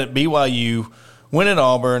 you win at BYU, win at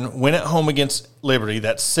Auburn, win at home against Liberty,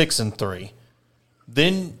 that's 6-3.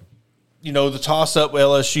 Then the toss-up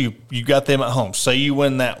LSU, you got them at home. Say you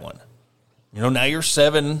win that one. Now you're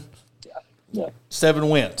 7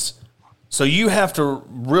 wins. So you have to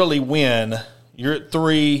really win. You're at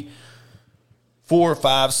 3, 4,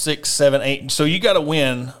 5, 6, 7, 8. So you got to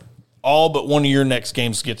win all but one of your next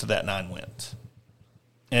games to get to that 9 wins.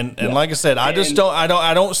 And like I said, I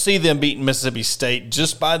don't see them beating Mississippi State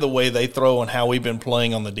just by the way they throw and how we've been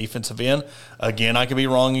playing on the defensive end. Again, I could be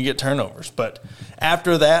wrong and get turnovers, but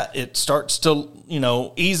after that, it starts to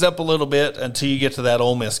ease up a little bit until you get to that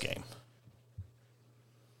Ole Miss game.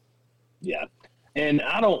 Yeah, and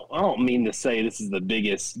I don't mean to say this is the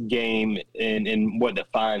biggest game in what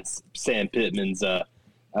defines Sam Pittman's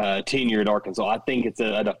tenure at Arkansas. I think it's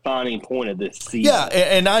a defining point of this season. Yeah,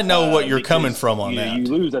 and I know what you're coming from on that. You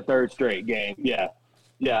lose a 3rd straight game. Yeah.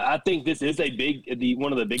 I think this is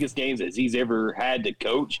one of the biggest games that he's ever had to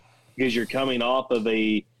coach because you're coming off of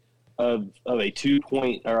a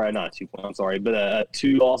 2-point or not 2 point. I'm sorry, but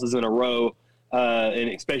 2 losses in a row,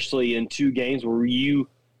 and especially in 2 games where you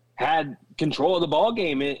had control of the ball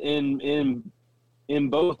game in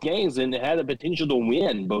both games and had the potential to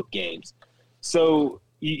win both games. So.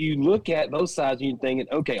 You look at both sides and you're thinking,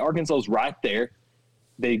 okay, Arkansas's right there.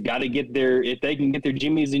 They got to get there. If they can get their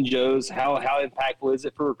Jimmies and Joes, how impactful is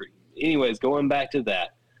it for? Anyways, going back to that.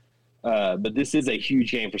 But this is a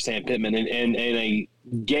huge game for Sam Pittman, and a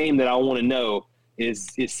game that I want to know is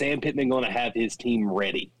Sam Pittman going to have his team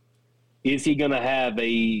ready? Is he going to have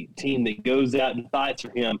a team that goes out and fights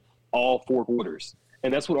for him all 4 quarters?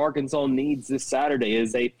 And that's what Arkansas needs this Saturday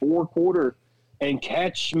is a 4-quarter and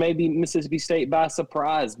catch maybe Mississippi State by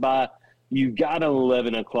surprise you've got an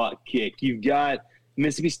 11 o'clock kick. You've got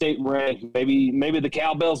Mississippi State ranked. Maybe the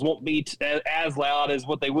cowbells won't be as loud as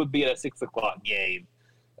what they would be at a 6 o'clock game.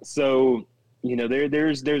 So,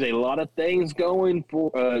 there's a lot of things going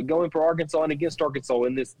for Arkansas and against Arkansas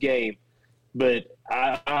in this game. But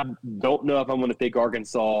I don't know if I'm going to pick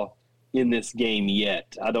Arkansas in this game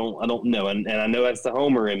yet. I don't know, and I know that's the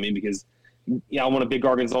homer in me because I want to pick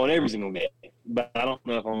Arkansas in every single game, but I don't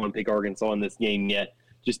know if I want to pick Arkansas in this game yet,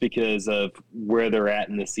 just because of where they're at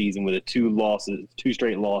in the season with two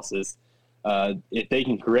straight losses. If they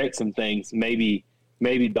can correct some things, maybe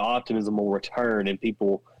the optimism will return and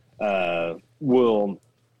people will,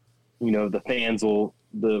 the fans will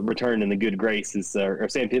return in the good graces, or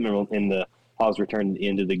Sam Pittman will, and the Hogs return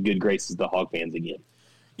into the good graces of the Hog fans again.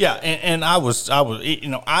 Yeah, and I was,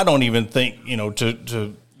 I don't even think,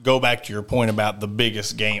 to go back to your point about the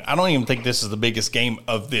biggest game, I don't even think this is the biggest game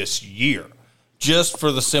of this year. Just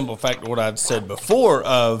for the simple fact of what I'd said before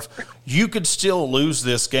of you could still lose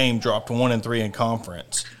this game, drop to 1-3 in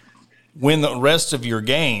conference, win the rest of your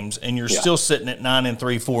games, and you're still sitting at 9-3,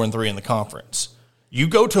 4-3 in the conference. You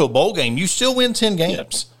go to a bowl game, you still win 10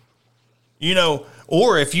 games.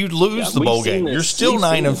 Or if you lose the bowl game, you're still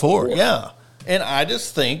 9-4. Yeah. And I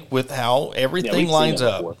just think with how everything lines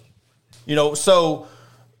up,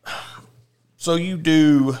 so you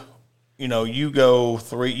do, you go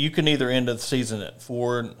 3. You can either end the season at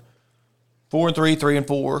 4-3,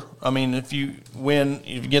 3-4. I mean, if you win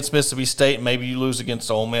against Mississippi State, maybe you lose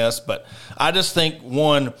against Ole Miss. But I just think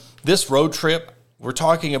this road trip, we're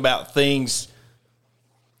talking about things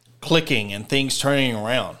clicking and things turning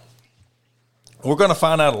around. We're going to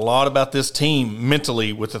find out a lot about this team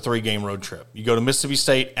mentally with the 3-game road trip. You go to Mississippi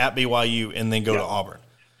State, at BYU, and then go to Auburn.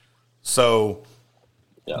 So,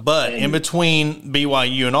 but in between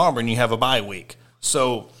BYU and Auburn, you have a bye week.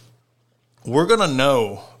 So we're going to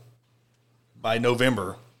know by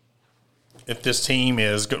November if this team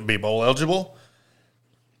is going to be bowl eligible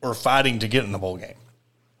or fighting to get in the bowl game.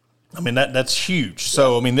 I mean, that's huge.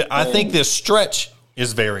 So, I mean, I think this stretch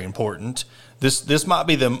is very important. This might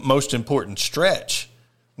be the most important stretch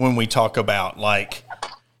when we talk about, like,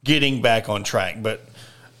 getting back on track. But,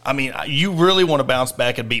 I mean, you really want to bounce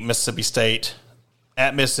back and beat Mississippi State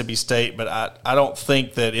at Mississippi State, but I don't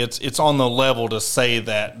think that it's on the level to say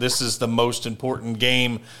that this is the most important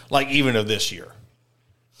game, like, even of this year.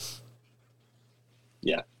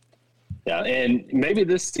 Yeah, and maybe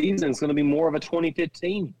this season is going to be more of a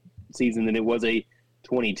 2015 season than it was a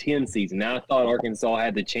 2010 season. Now, I thought Arkansas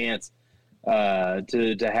had the chance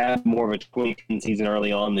to have more of a 2010 season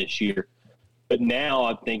early on this year. But now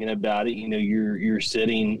I'm thinking about it, you're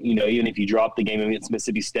sitting, even if you drop the game against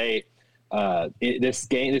Mississippi State, this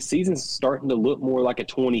season's starting to look more like a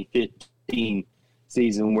 2015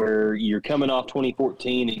 season where you're coming off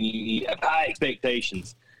 2014 and you have high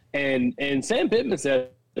expectations. And Sam Pittman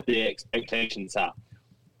said that the expectations high.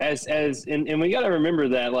 And we got to remember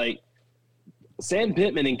that, like, Sam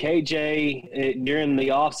Pittman and KJ during the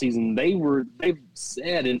offseason, they've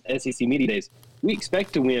said in SEC Media Days, we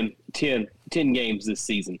expect to win 10 games this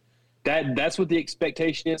season. That's what the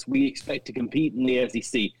expectation is. We expect to compete in the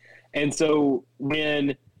SEC. And so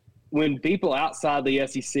when people outside the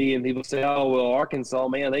SEC and people say, oh, well, Arkansas,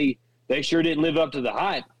 man, they sure didn't live up to the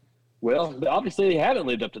hype. Well, obviously they haven't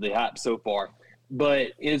lived up to the hype so far.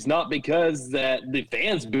 But it's not because that the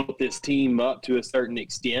fans built this team up to a certain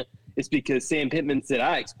extent. It's because Sam Pittman said,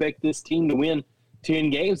 I expect this team to win 10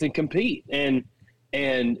 games and compete. And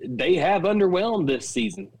they have underwhelmed this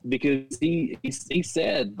season because he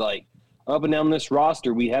said, like, up and down this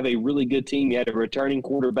roster, we have a really good team. You had a returning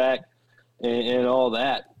quarterback and all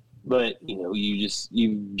that. But,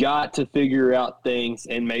 you've got to figure out things.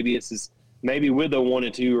 And maybe with a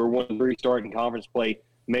 1-2 or 1-3 start in conference play,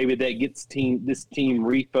 maybe that gets this team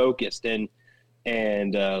refocused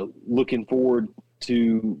and looking forward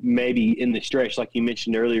to maybe in the stretch, like you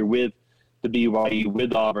mentioned earlier, with the BYU,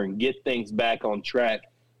 with Auburn, get things back on track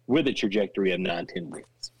with a trajectory of 9-10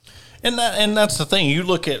 wins. And that's the thing. You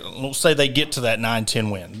look at, let's say they get to that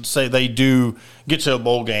 9-10 win. Say they do get to a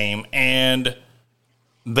bowl game and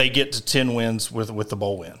they get to 10 wins with the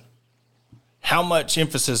bowl win. How much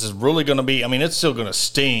emphasis is really going to be? I mean, it's still going to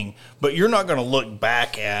sting, but you're not going to look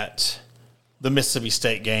back at the Mississippi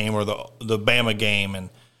State game or the Bama game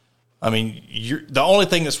and, I mean, the only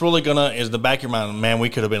thing that's really is the back of your mind, man, we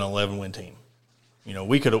could have been an 11-win team.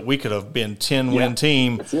 We could have been 10-win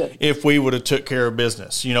team if we would have took care of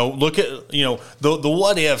business. Look at, the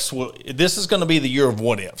what ifs. This is going to be the year of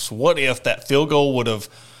what ifs. What if that field goal would have,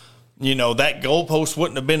 that goalpost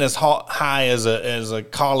wouldn't have been as high as a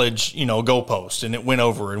college, goalpost, and it went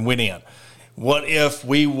over and went in. What if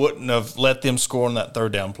we wouldn't have let them score on that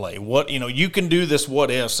third down play? You can do this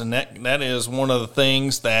what ifs, and that is one of the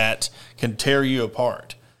things that can tear you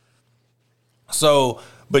apart. So,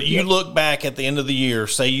 but you look back at the end of the year,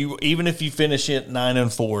 even if you finish it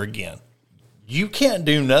 9-4 again, you can't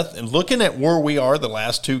do nothing. Looking at where we are the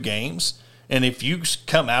last 2 games And if you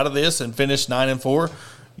come out of this and finish 9-4,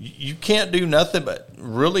 you can't do nothing but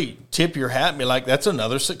really tip your hat and be like, that's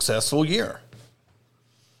another successful year.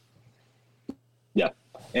 Yeah,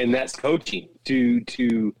 and that's coaching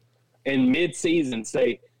to in mid-season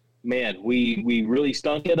say, man, we really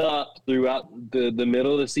stunk it up throughout the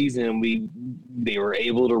middle of the season, and they were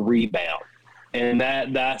able to rebound. And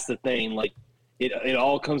that's the thing. Like, it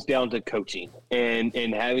all comes down to coaching and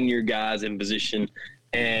having your guys in position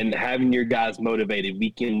and having your guys motivated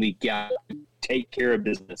week in, week out, take care of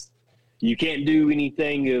business. You can't do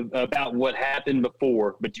anything about what happened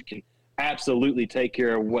before, but you can absolutely take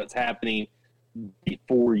care of what's happening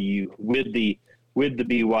before you with the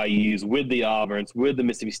BYUs, with the Auburns, with the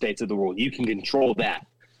Mississippi States of the world. You can control that.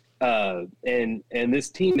 And this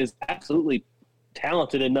team is absolutely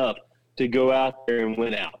talented enough to go out there and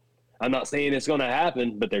win out. I'm not saying it's going to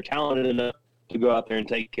happen, but they're talented enough to go out there and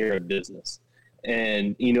take care of business.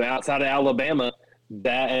 And, outside of Alabama,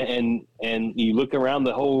 that and you look around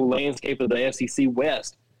the whole landscape of the SEC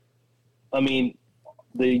West, I mean,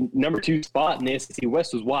 the number 2 spot in the SEC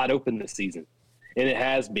West was wide open this season. And it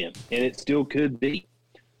has been, and it still could be.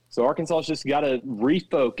 So Arkansas's just got to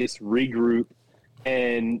refocus, regroup,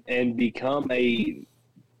 and become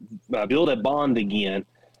build a bond again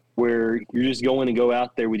where you're just going to go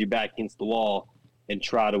out there with your back against the wall and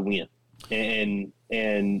try to win and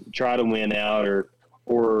try to win out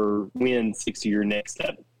or win 6 of your next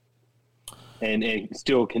 7 and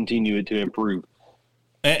still continue to improve.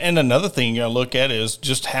 And another thing you got to look at is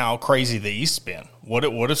just how crazy the East's been.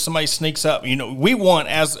 What if somebody sneaks up? We want,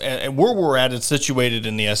 as where we're at, it's situated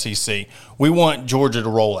in the SEC, we want Georgia to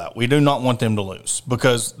roll out. We do not want them to lose,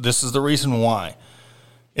 because this is the reason why.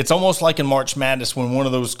 It's almost like in March Madness when one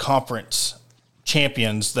of those conference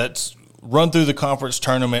champions that's run through the conference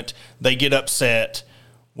tournament, they get upset.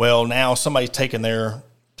 Well, now somebody's taking their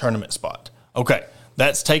tournament spot. Okay.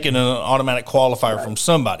 That's taking an automatic qualifier from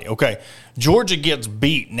somebody. Okay, Georgia gets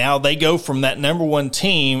beat. Now they go from that number 1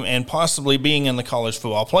 team and possibly being in the college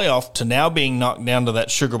football playoff to now being knocked down to that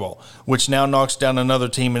Sugar Bowl, which now knocks down another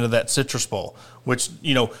team into that Citrus Bowl, which,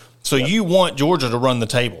 so you want Georgia to run the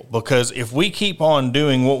table, because if we keep on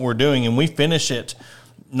doing what we're doing and we finish it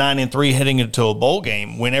 9-3 heading into a bowl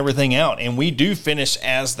game, win everything out, and we do finish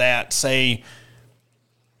as that, say,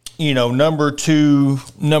 number 2,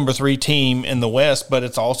 number 3 team in the West, but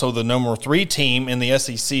it's also the number 3 team in the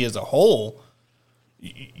SEC as a whole,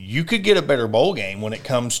 you could get a better bowl game when it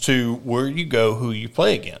comes to where you go, who you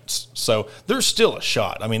play against. So there's still a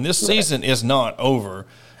shot. I mean, this season is not over,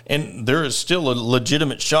 and there is still a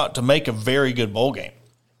legitimate shot to make a very good bowl game.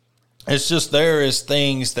 It's just there is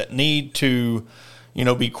things that need to,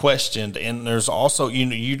 be questioned, and there's also,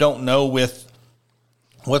 you don't know with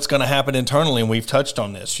what's going to happen internally, and we've touched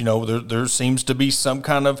on this. There seems to be some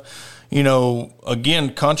kind of,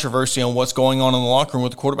 again, controversy on what's going on in the locker room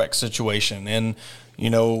with the quarterback situation. And,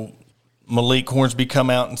 Malik Hornsby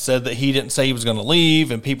come out and said that he didn't say he was going to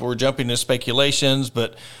leave, and people were jumping into speculations.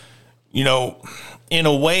 But, in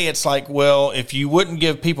a way, it's like, well, if you wouldn't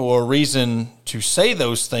give people a reason to say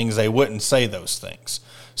those things, they wouldn't say those things.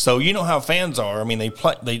 So you know how fans are. I mean, they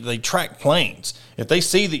track planes. If they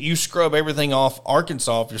see that you scrub everything off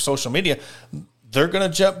Arkansas off your social media, they're going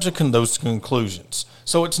to jump to those conclusions.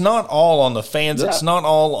 So it's not all on the fans. Yeah. It's not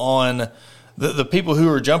all on the people who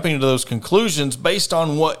are jumping to those conclusions based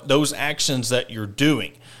on what those actions that you're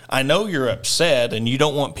doing. I know you're upset and you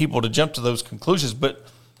don't want people to jump to those conclusions, but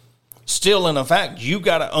still, in effect, you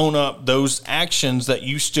got to own up those actions that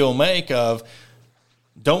you still make of.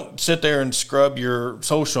 Don't sit there and scrub your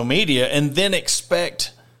social media and then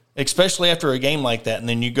expect, especially after a game like that, and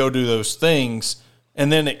then you go do those things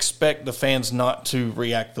and then expect the fans not to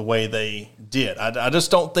react the way they did. I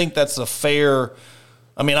just don't think that's a fair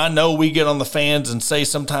 – I mean, I know we get on the fans and say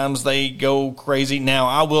sometimes they go crazy. Now,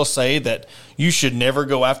 I will say that you should never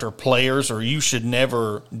go after players, or you should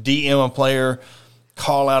never DM a player,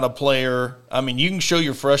 call out a player. I mean, you can show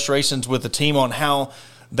your frustrations with the team on how –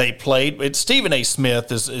 they played. It's Stephen A. Smith,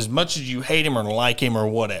 as much as you hate him or like him or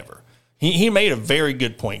whatever. He made a very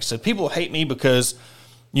good point. He said, people hate me because,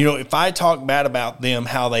 if I talk bad about them,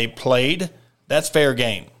 how they played, that's fair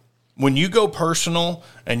game. When you go personal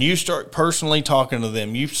and you start personally talking to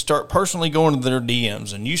them, you start personally going to their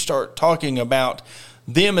DMs and you start talking about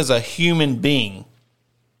them as a human being,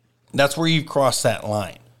 that's where you cross that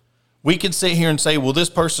line. We can sit here and say, well, this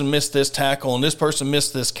person missed this tackle and this person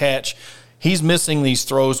missed this catch. He's missing these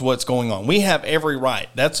throws. What's going on? We have every right.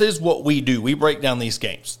 That is what we do. We break down these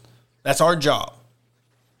games. That's our job,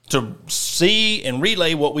 to see and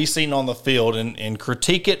relay what we've seen on the field and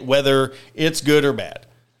critique it, whether it's good or bad.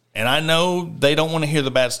 And I know they don't want to hear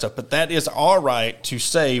the bad stuff, but that is our right to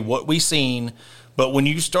say what we seen. But when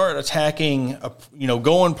you start attacking,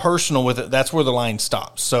 going personal with it, that's where the line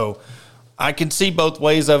stops. So I can see both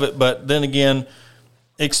ways of it, but then again,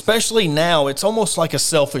 especially now, it's almost like a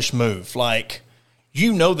selfish move. Like,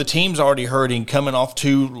 the team's already hurting coming off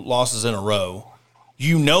 2 losses in a row.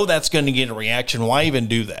 That's going to get a reaction. Why even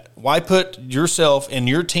do that? Why put yourself and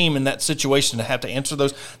your team in that situation to have to answer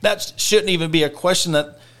those? That shouldn't even be a question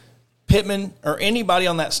that Pittman or anybody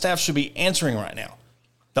on that staff should be answering right now.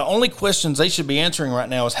 The only questions they should be answering right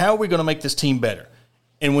now is, how are we going to make this team better?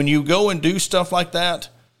 And when you go and do stuff like that,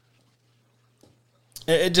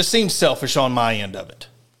 it just seems selfish on my end of it.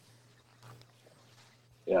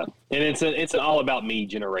 Yeah, and it's an all about me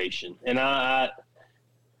generation, and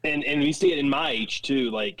and we see it in my age too.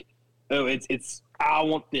 Like, it's I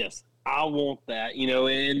want this, I want that,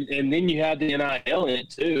 and then you have the NIL in it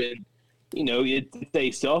too, and it's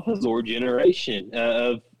a self-absorbed generation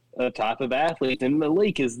of a type of athlete. And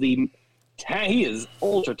Malik is he is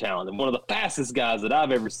ultra talented, one of the fastest guys that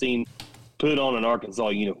I've ever seen put on an Arkansas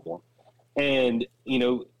uniform. And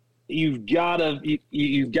you've got to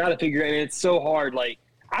figure out. And it's so hard. Like,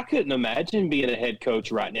 I couldn't imagine being a head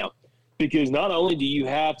coach right now, because not only do you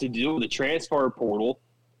have to deal with the transfer portal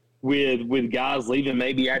with guys leaving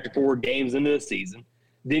maybe after 4 games into the season,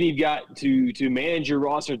 then you've got to manage your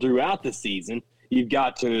roster throughout the season. You've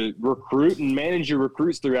got to recruit and manage your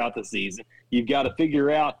recruits throughout the season. You've got to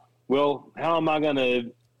figure out, well, how am I going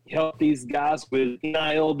to help these guys with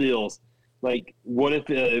NIL deals? Like, what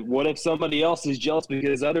if somebody else is jealous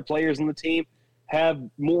because other players on the team have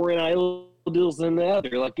more NIL deals than the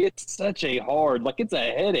other? Like, it's such a hard, it's a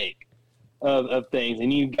headache of things.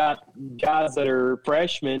 And you've got guys that are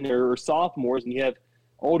freshmen or sophomores, and you have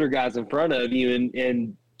older guys in front of you.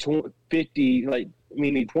 And 20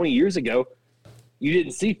 years ago, you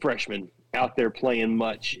didn't see freshmen out there playing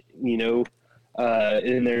much, in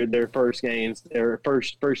their first games, their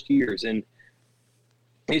first years. And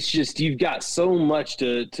it's just, you've got so much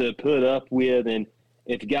to put up with, and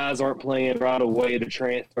if guys aren't playing right away, they're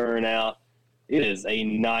transferring out. It is a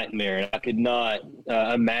nightmare, and I could not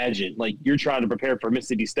imagine. Like, you're trying to prepare for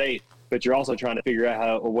Mississippi State, but you're also trying to figure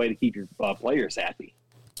out a way to keep your players happy.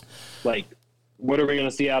 Like, what are we going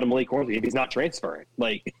to see out of Malik Hornsby if he's not transferring?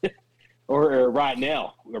 Like, or right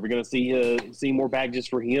now, are we going to see more packages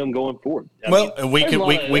for him going forward?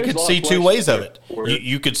 We could see 2 ways of it.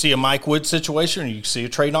 You could see a Mike Wood situation, or you could see a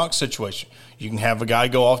Trey Knox situation. You can have a guy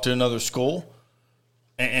go off to another school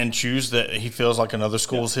and choose that he feels like another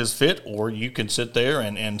school is his fit, or you can sit there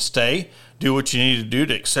and stay, do what you need to do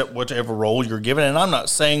to accept whatever role you're given. And I'm not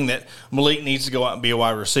saying that Malik needs to go out and be a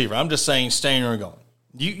wide receiver. I'm just saying staying or going.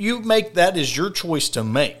 You make that is your choice to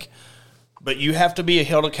make. But you have to be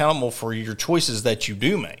held accountable for your choices that you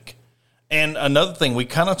do make. And another thing we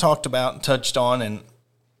kind of talked about and touched on, and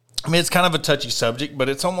it's kind of a touchy subject, but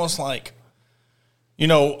it's almost like, in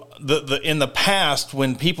the past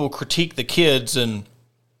when people critique the kids and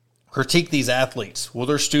critique these athletes, well,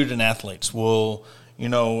 they're student athletes. Well,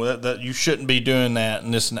 that you shouldn't be doing that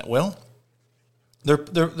and this and that. Well,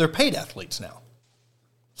 they're paid athletes now.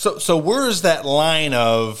 So where is that line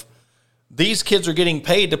of these kids are getting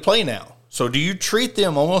paid to play now? So do you treat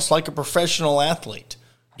them almost like a professional athlete?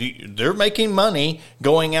 They're making money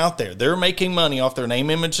going out there. They're making money off their name,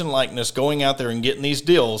 image, and likeness, going out there and getting these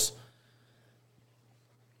deals.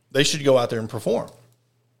 They should go out there and perform.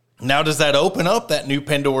 Now, does that open up that new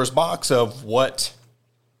Pandora's box of what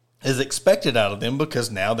is expected out of them? Because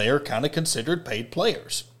now they are kind of considered paid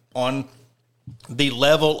players on the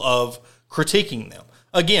level of critiquing them.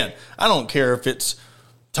 Again, I don't care if it's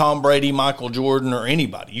Tom Brady, Michael Jordan, or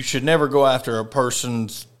anybody. You should never go after a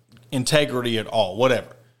person's integrity at all,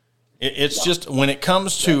 whatever. It's just when it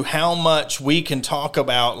comes to how much we can talk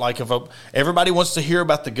about, like everybody wants to hear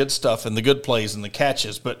about the good stuff and the good plays and the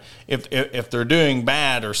catches, but if they're doing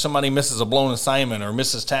bad or somebody misses a blown assignment or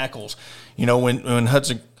misses tackles, when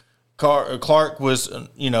Hudson Clark was,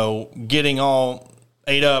 getting all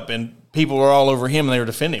ate up and people were all over him and they were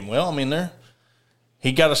defending him. Well,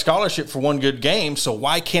 he got a scholarship for one good game, so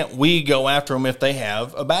why can't we go after them if they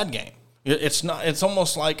have a bad game? It's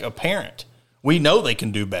almost like a parent. We know they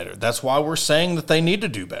can do better. That's why we're saying that they need to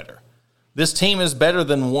do better. This team is better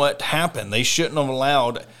than what happened. They shouldn't have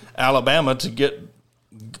allowed Alabama to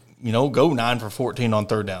go 9 for 14 on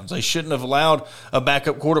third downs. They shouldn't have allowed a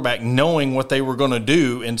backup quarterback knowing what they were going to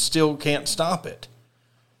do and still can't stop it.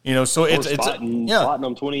 So it's spotting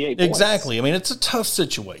them 28 points. Exactly. It's a tough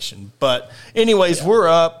situation. But anyways, we're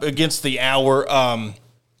up against the hour.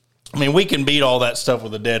 I mean, we can beat all that stuff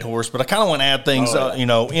with a dead horse, but I kind of want to add things,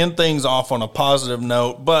 end things off on a positive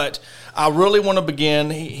note. But I really want to begin.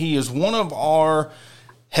 He is one of our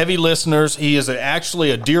heavy listeners. He is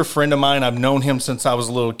actually a dear friend of mine. I've known him since I was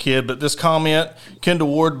a little kid. But this comment, Kendall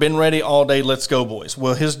Ward, been ready all day. Let's go, boys.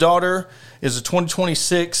 Well, his daughter is a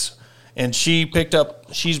 2026, and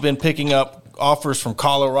she's been picking up offers from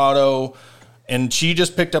Colorado. And she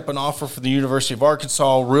just picked up an offer for the University of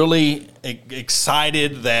Arkansas. Really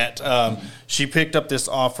excited that she picked up this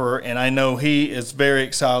offer, and I know he is very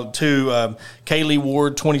excited too. Kaylee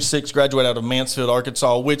Ward, 26, graduated out of Mansfield,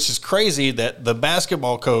 Arkansas, which is crazy that the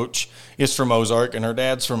basketball coach is from Ozark and her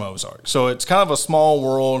dad's from Ozark. So it's kind of a small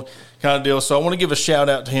world kind of deal. So I want to give a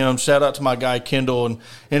shout-out to him, shout-out to my guy Kendall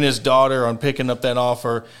and his daughter on picking up that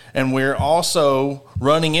offer. And we're also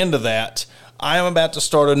running into that. I am about to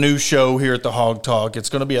start a new show here at the Hog Talk.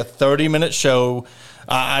 It's going to be a 30-minute show.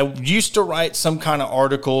 I used to write some kind of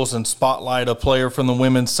articles and spotlight a player from the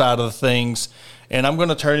women's side of things, and I'm going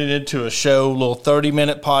to turn it into a show, a little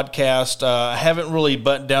 30-minute podcast. I haven't really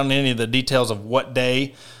buttoned down any of the details of what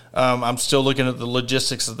day. I'm still looking at the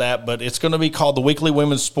logistics of that, but it's going to be called the Weekly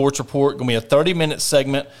Women's Sports Report. It's going to be a 30-minute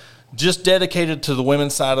segment just dedicated to the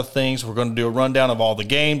women's side of things. We're going to do a rundown of all the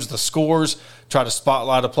games, the scores, try to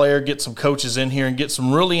spotlight a player, get some coaches in here, and get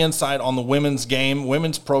some really insight on the women's game,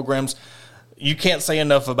 women's programs. You can't say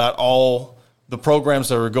enough about all the programs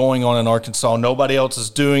that are going on in Arkansas. Nobody else is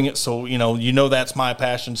doing it, so you know that's my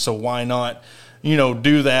passion, so why not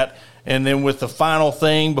do that? And then with the final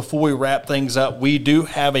thing, before we wrap things up, we do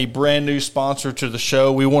have a brand new sponsor to the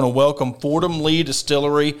show. We want to welcome Fordham Lee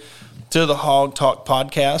Distillery to the Hog Talk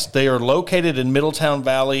podcast. They are located in Middletown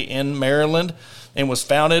Valley in Maryland and was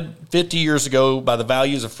founded 50 years ago by the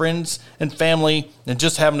values of friends and family and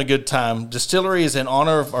just having a good time. Distillery is in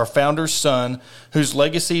honor of our founder's son, whose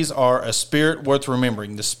legacies are a spirit worth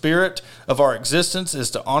remembering. The spirit of our existence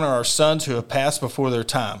is to honor our sons who have passed before their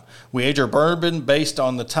time. We age our bourbon based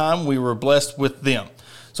on the time we were blessed with them.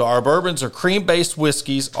 So our bourbons are cream-based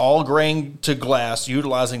whiskeys, all grained to glass,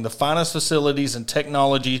 utilizing the finest facilities and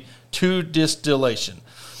technology to distillation.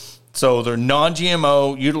 So they're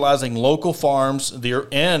non-GMO, utilizing local farms.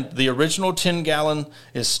 And the original 10-gallon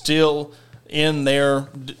is still in their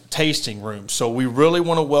tasting room. So we really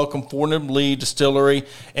want to welcome Fordham Lee Distillery.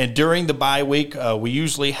 And during the bye week, we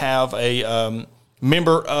usually have a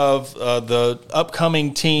member of the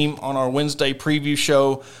upcoming team on our Wednesday preview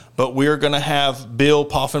show. But we're going to have Bill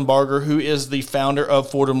Poffenbarger, who is the founder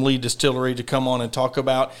of Fordham Lee Distillery, to come on and talk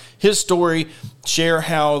about his story, share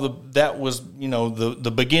how that was,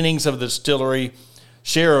 the beginnings of the distillery,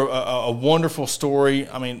 share a wonderful story.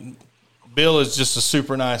 I mean, Bill is just a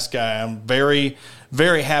super nice guy. I'm very,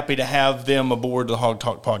 very happy to have them aboard the Hog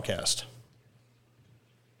Talk podcast.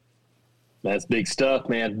 That's big stuff,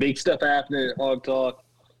 man. Big stuff happening at Hog Talk.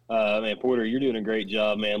 Man, Porter, you're doing a great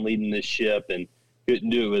job, man, leading this ship, and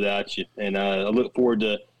couldn't do it without you. And I look forward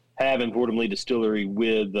to having Fordham Lee Distillery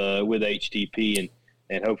with HTP,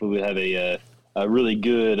 and hopefully we'll have a really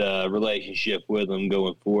good relationship with them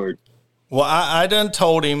going forward. Well, I done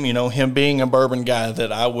told him, him being a bourbon guy,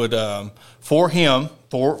 that I would, for him,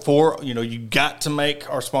 you got to make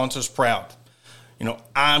our sponsors proud.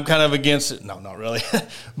 I'm kind of against it. No, not really.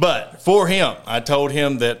 But for him, I told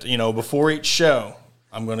him that, before each show,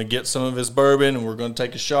 I'm going to get some of his bourbon and we're going to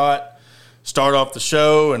take a shot, start off the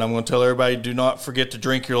show, and I'm going to tell everybody, do not forget to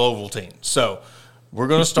drink your Ovaltine. So we're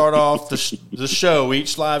going to start off the show,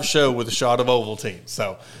 each live show, with a shot of Ovaltine.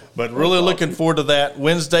 So, but really looking forward to that.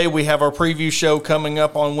 Wednesday, we have our preview show coming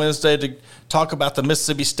up on Wednesday to talk about the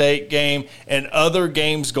Mississippi State game and other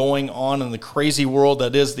games going on in the crazy world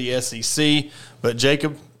that is the SEC. But,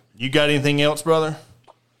 Jacob, you got anything else, brother?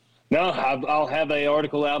 No, I'll have an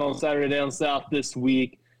article out on Saturday Down South this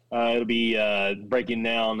week. It'll be breaking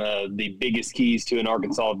down the biggest keys to an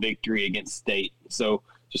Arkansas victory against State. So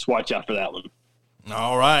just watch out for that one.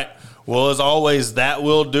 All right. Well, as always, that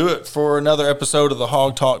will do it for another episode of the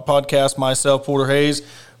Hog Talk podcast. Myself, Porter Hayes,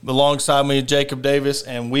 alongside me, Jacob Davis,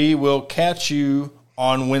 and we will catch you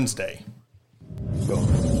on Wednesday. Go.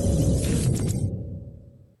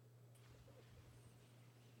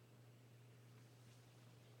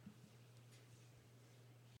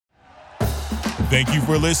 Thank you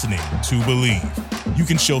for listening to Believe. You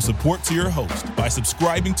can show support to your host by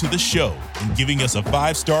subscribing to the show and giving us a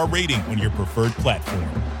 5-star rating on your preferred platform.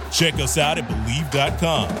 Check us out at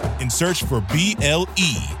Believe.com and search for BLEAV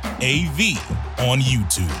on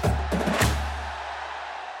YouTube.